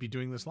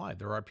doing this live.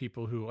 There are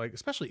people who, like,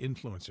 especially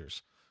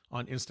influencers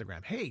on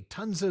Instagram. Hey,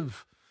 tons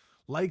of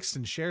likes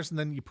and shares, and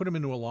then you put them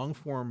into a long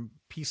form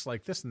piece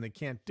like this and they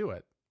can't do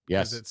it.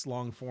 Yes. Because it's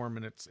long form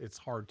and it's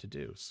hard to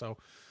do. So,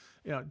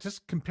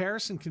 just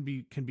comparison can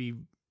be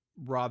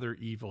rather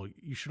evil.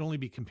 You should only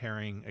be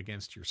comparing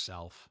against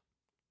yourself.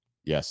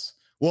 Yes.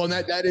 Well, and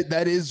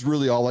that is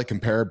really all I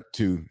compare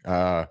to.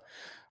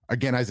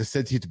 Again, as I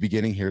said to you at the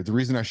beginning here, the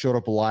reason I showed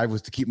up live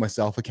was to keep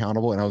myself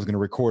accountable, and I was going to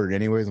record it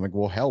anyways. I'm like,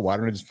 well, hell, why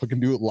don't I just fucking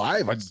do it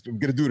live? I'm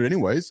going to do it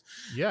anyways.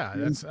 Yeah,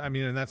 that's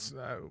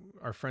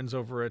our friends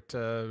over at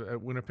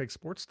Winnipeg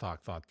Sports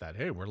Talk thought that,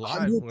 hey, we're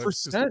live.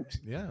 100%.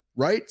 Yeah.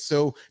 Right.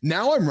 So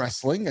now I'm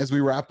wrestling as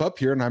we wrap up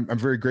here, and I'm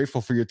very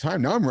grateful for your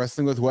time. Now I'm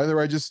wrestling with whether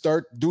I just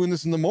start doing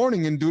this in the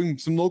morning and doing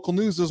some local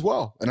news as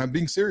well. And I'm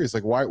being serious.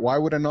 Like, why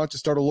would I not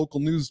just start a local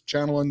news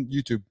channel on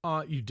YouTube?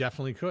 You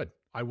definitely could.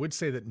 I would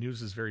say that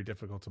news is very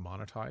difficult to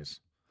monetize.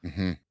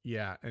 Mm-hmm.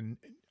 Yeah. And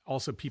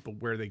also people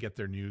where they get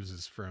their news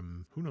is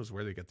from, who knows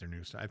where they get their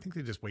news. I think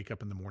they just wake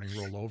up in the morning,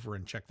 roll over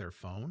and check their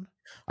phone.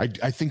 I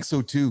think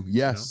so too.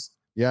 Yes.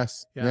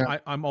 Yes. Yeah.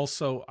 I'm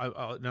also,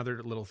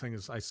 another little thing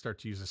is I start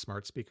to use a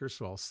smart speaker.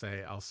 So I'll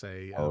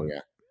say,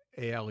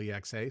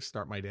 Alexa,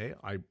 start my day.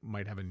 I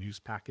might have a news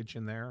package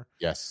in there.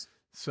 Yes.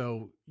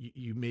 So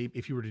you may,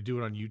 if you were to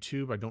do it on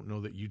YouTube, I don't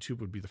know that YouTube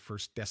would be the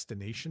first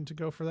destination to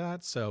go for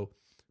that. So,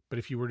 but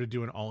if you were to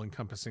do an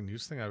all-encompassing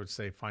news thing, I would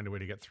say find a way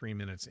to get 3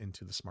 minutes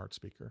into the smart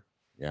speaker.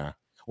 Yeah.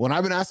 Well, and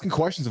I've been asking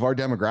questions of our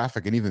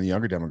demographic and even the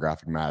younger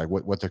demographic, Matt,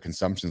 like what their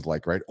consumption's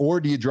like, right? Or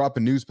do you drop a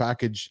news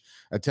package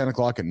at 10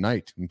 o'clock at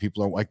night when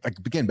people are like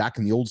again, back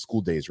in the old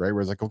school days, right?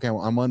 Where it's like, okay,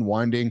 well, I'm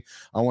unwinding.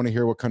 I want to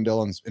hear what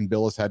Kundell and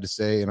Billis had to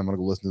say, and I'm going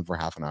to go listen to them for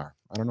half an hour.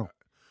 I don't know.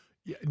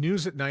 Yeah,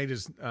 news at night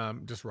is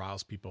just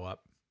riles people up.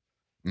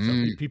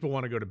 So people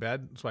want to go to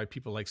bed. That's why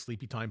people like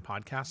sleepy time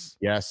podcasts.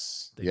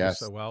 Yes. They do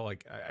so well.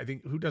 Like I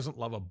think who doesn't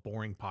love a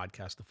boring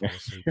podcast to fall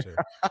asleep to?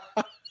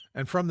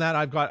 And from that,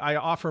 I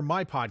offer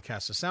my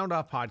podcast, a Sound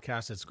Off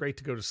podcast. It's great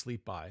to go to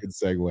sleep by. Good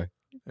segue.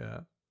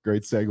 Yeah.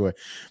 Great segue.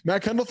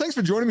 Matt Kundell, thanks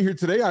for joining me here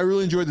today. I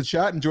really enjoyed the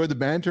chat, enjoyed the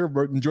banter,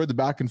 enjoyed the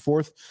back and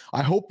forth.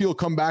 I hope you'll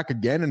come back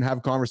again and have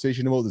a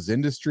conversation about this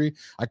industry.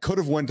 I could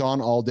have went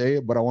on all day,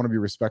 but I want to be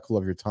respectful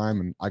of your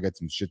time, and I got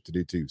some shit to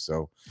do too.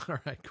 So, all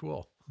right,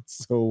 cool.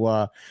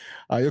 So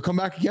you'll come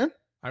back again?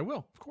 I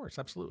will, of course.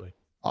 Absolutely.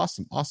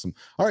 Awesome.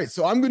 All right.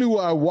 So I'm going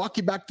to walk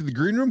you back to the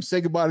green room,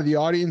 say goodbye to the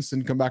audience,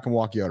 and come back and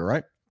walk you out. All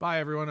right. Bye,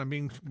 everyone. I'm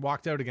being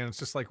walked out again. It's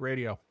just like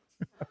radio.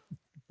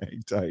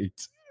 Hang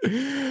tight.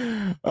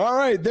 All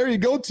right. There you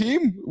go,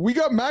 team. We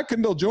got Matt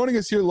Kundell joining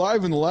us here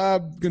live in the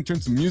lab. Going to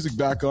turn some music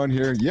back on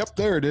here. Yep,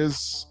 there it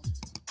is.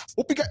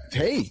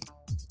 Hey,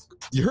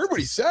 you heard what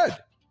he said.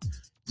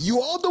 You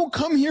all don't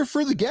come here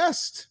for the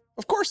guest.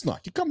 Of course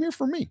not. You come here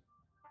for me.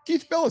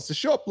 Keith Billis to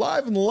show up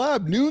live in the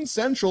lab, noon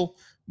Central,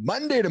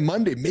 Monday to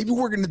Monday. Maybe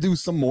we're going to do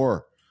some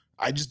more.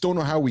 I just don't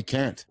know how we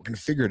can't. We're going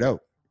to figure it out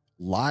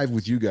live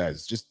with you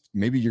guys. Just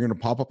maybe you're going to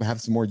pop up and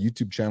have some more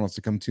YouTube channels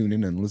to come tune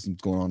in and listen to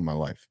what's going on in my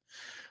life.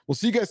 We'll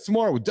see you guys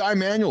tomorrow with Di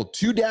Manuel,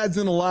 Two Dads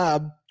in a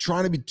Lab,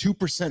 trying to be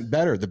 2%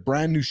 better. The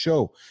brand new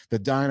show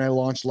that Di and I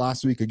launched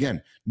last week.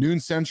 Again, noon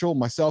Central,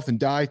 myself and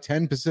Di,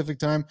 10 Pacific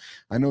time.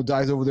 I know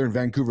Di's over there in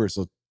Vancouver.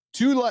 So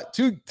here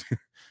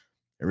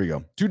we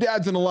go. Two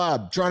Dads in a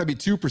Lab, trying to be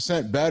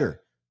 2%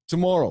 better.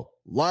 Tomorrow,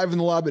 live in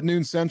the lab at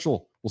noon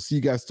Central. We'll see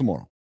you guys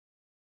tomorrow.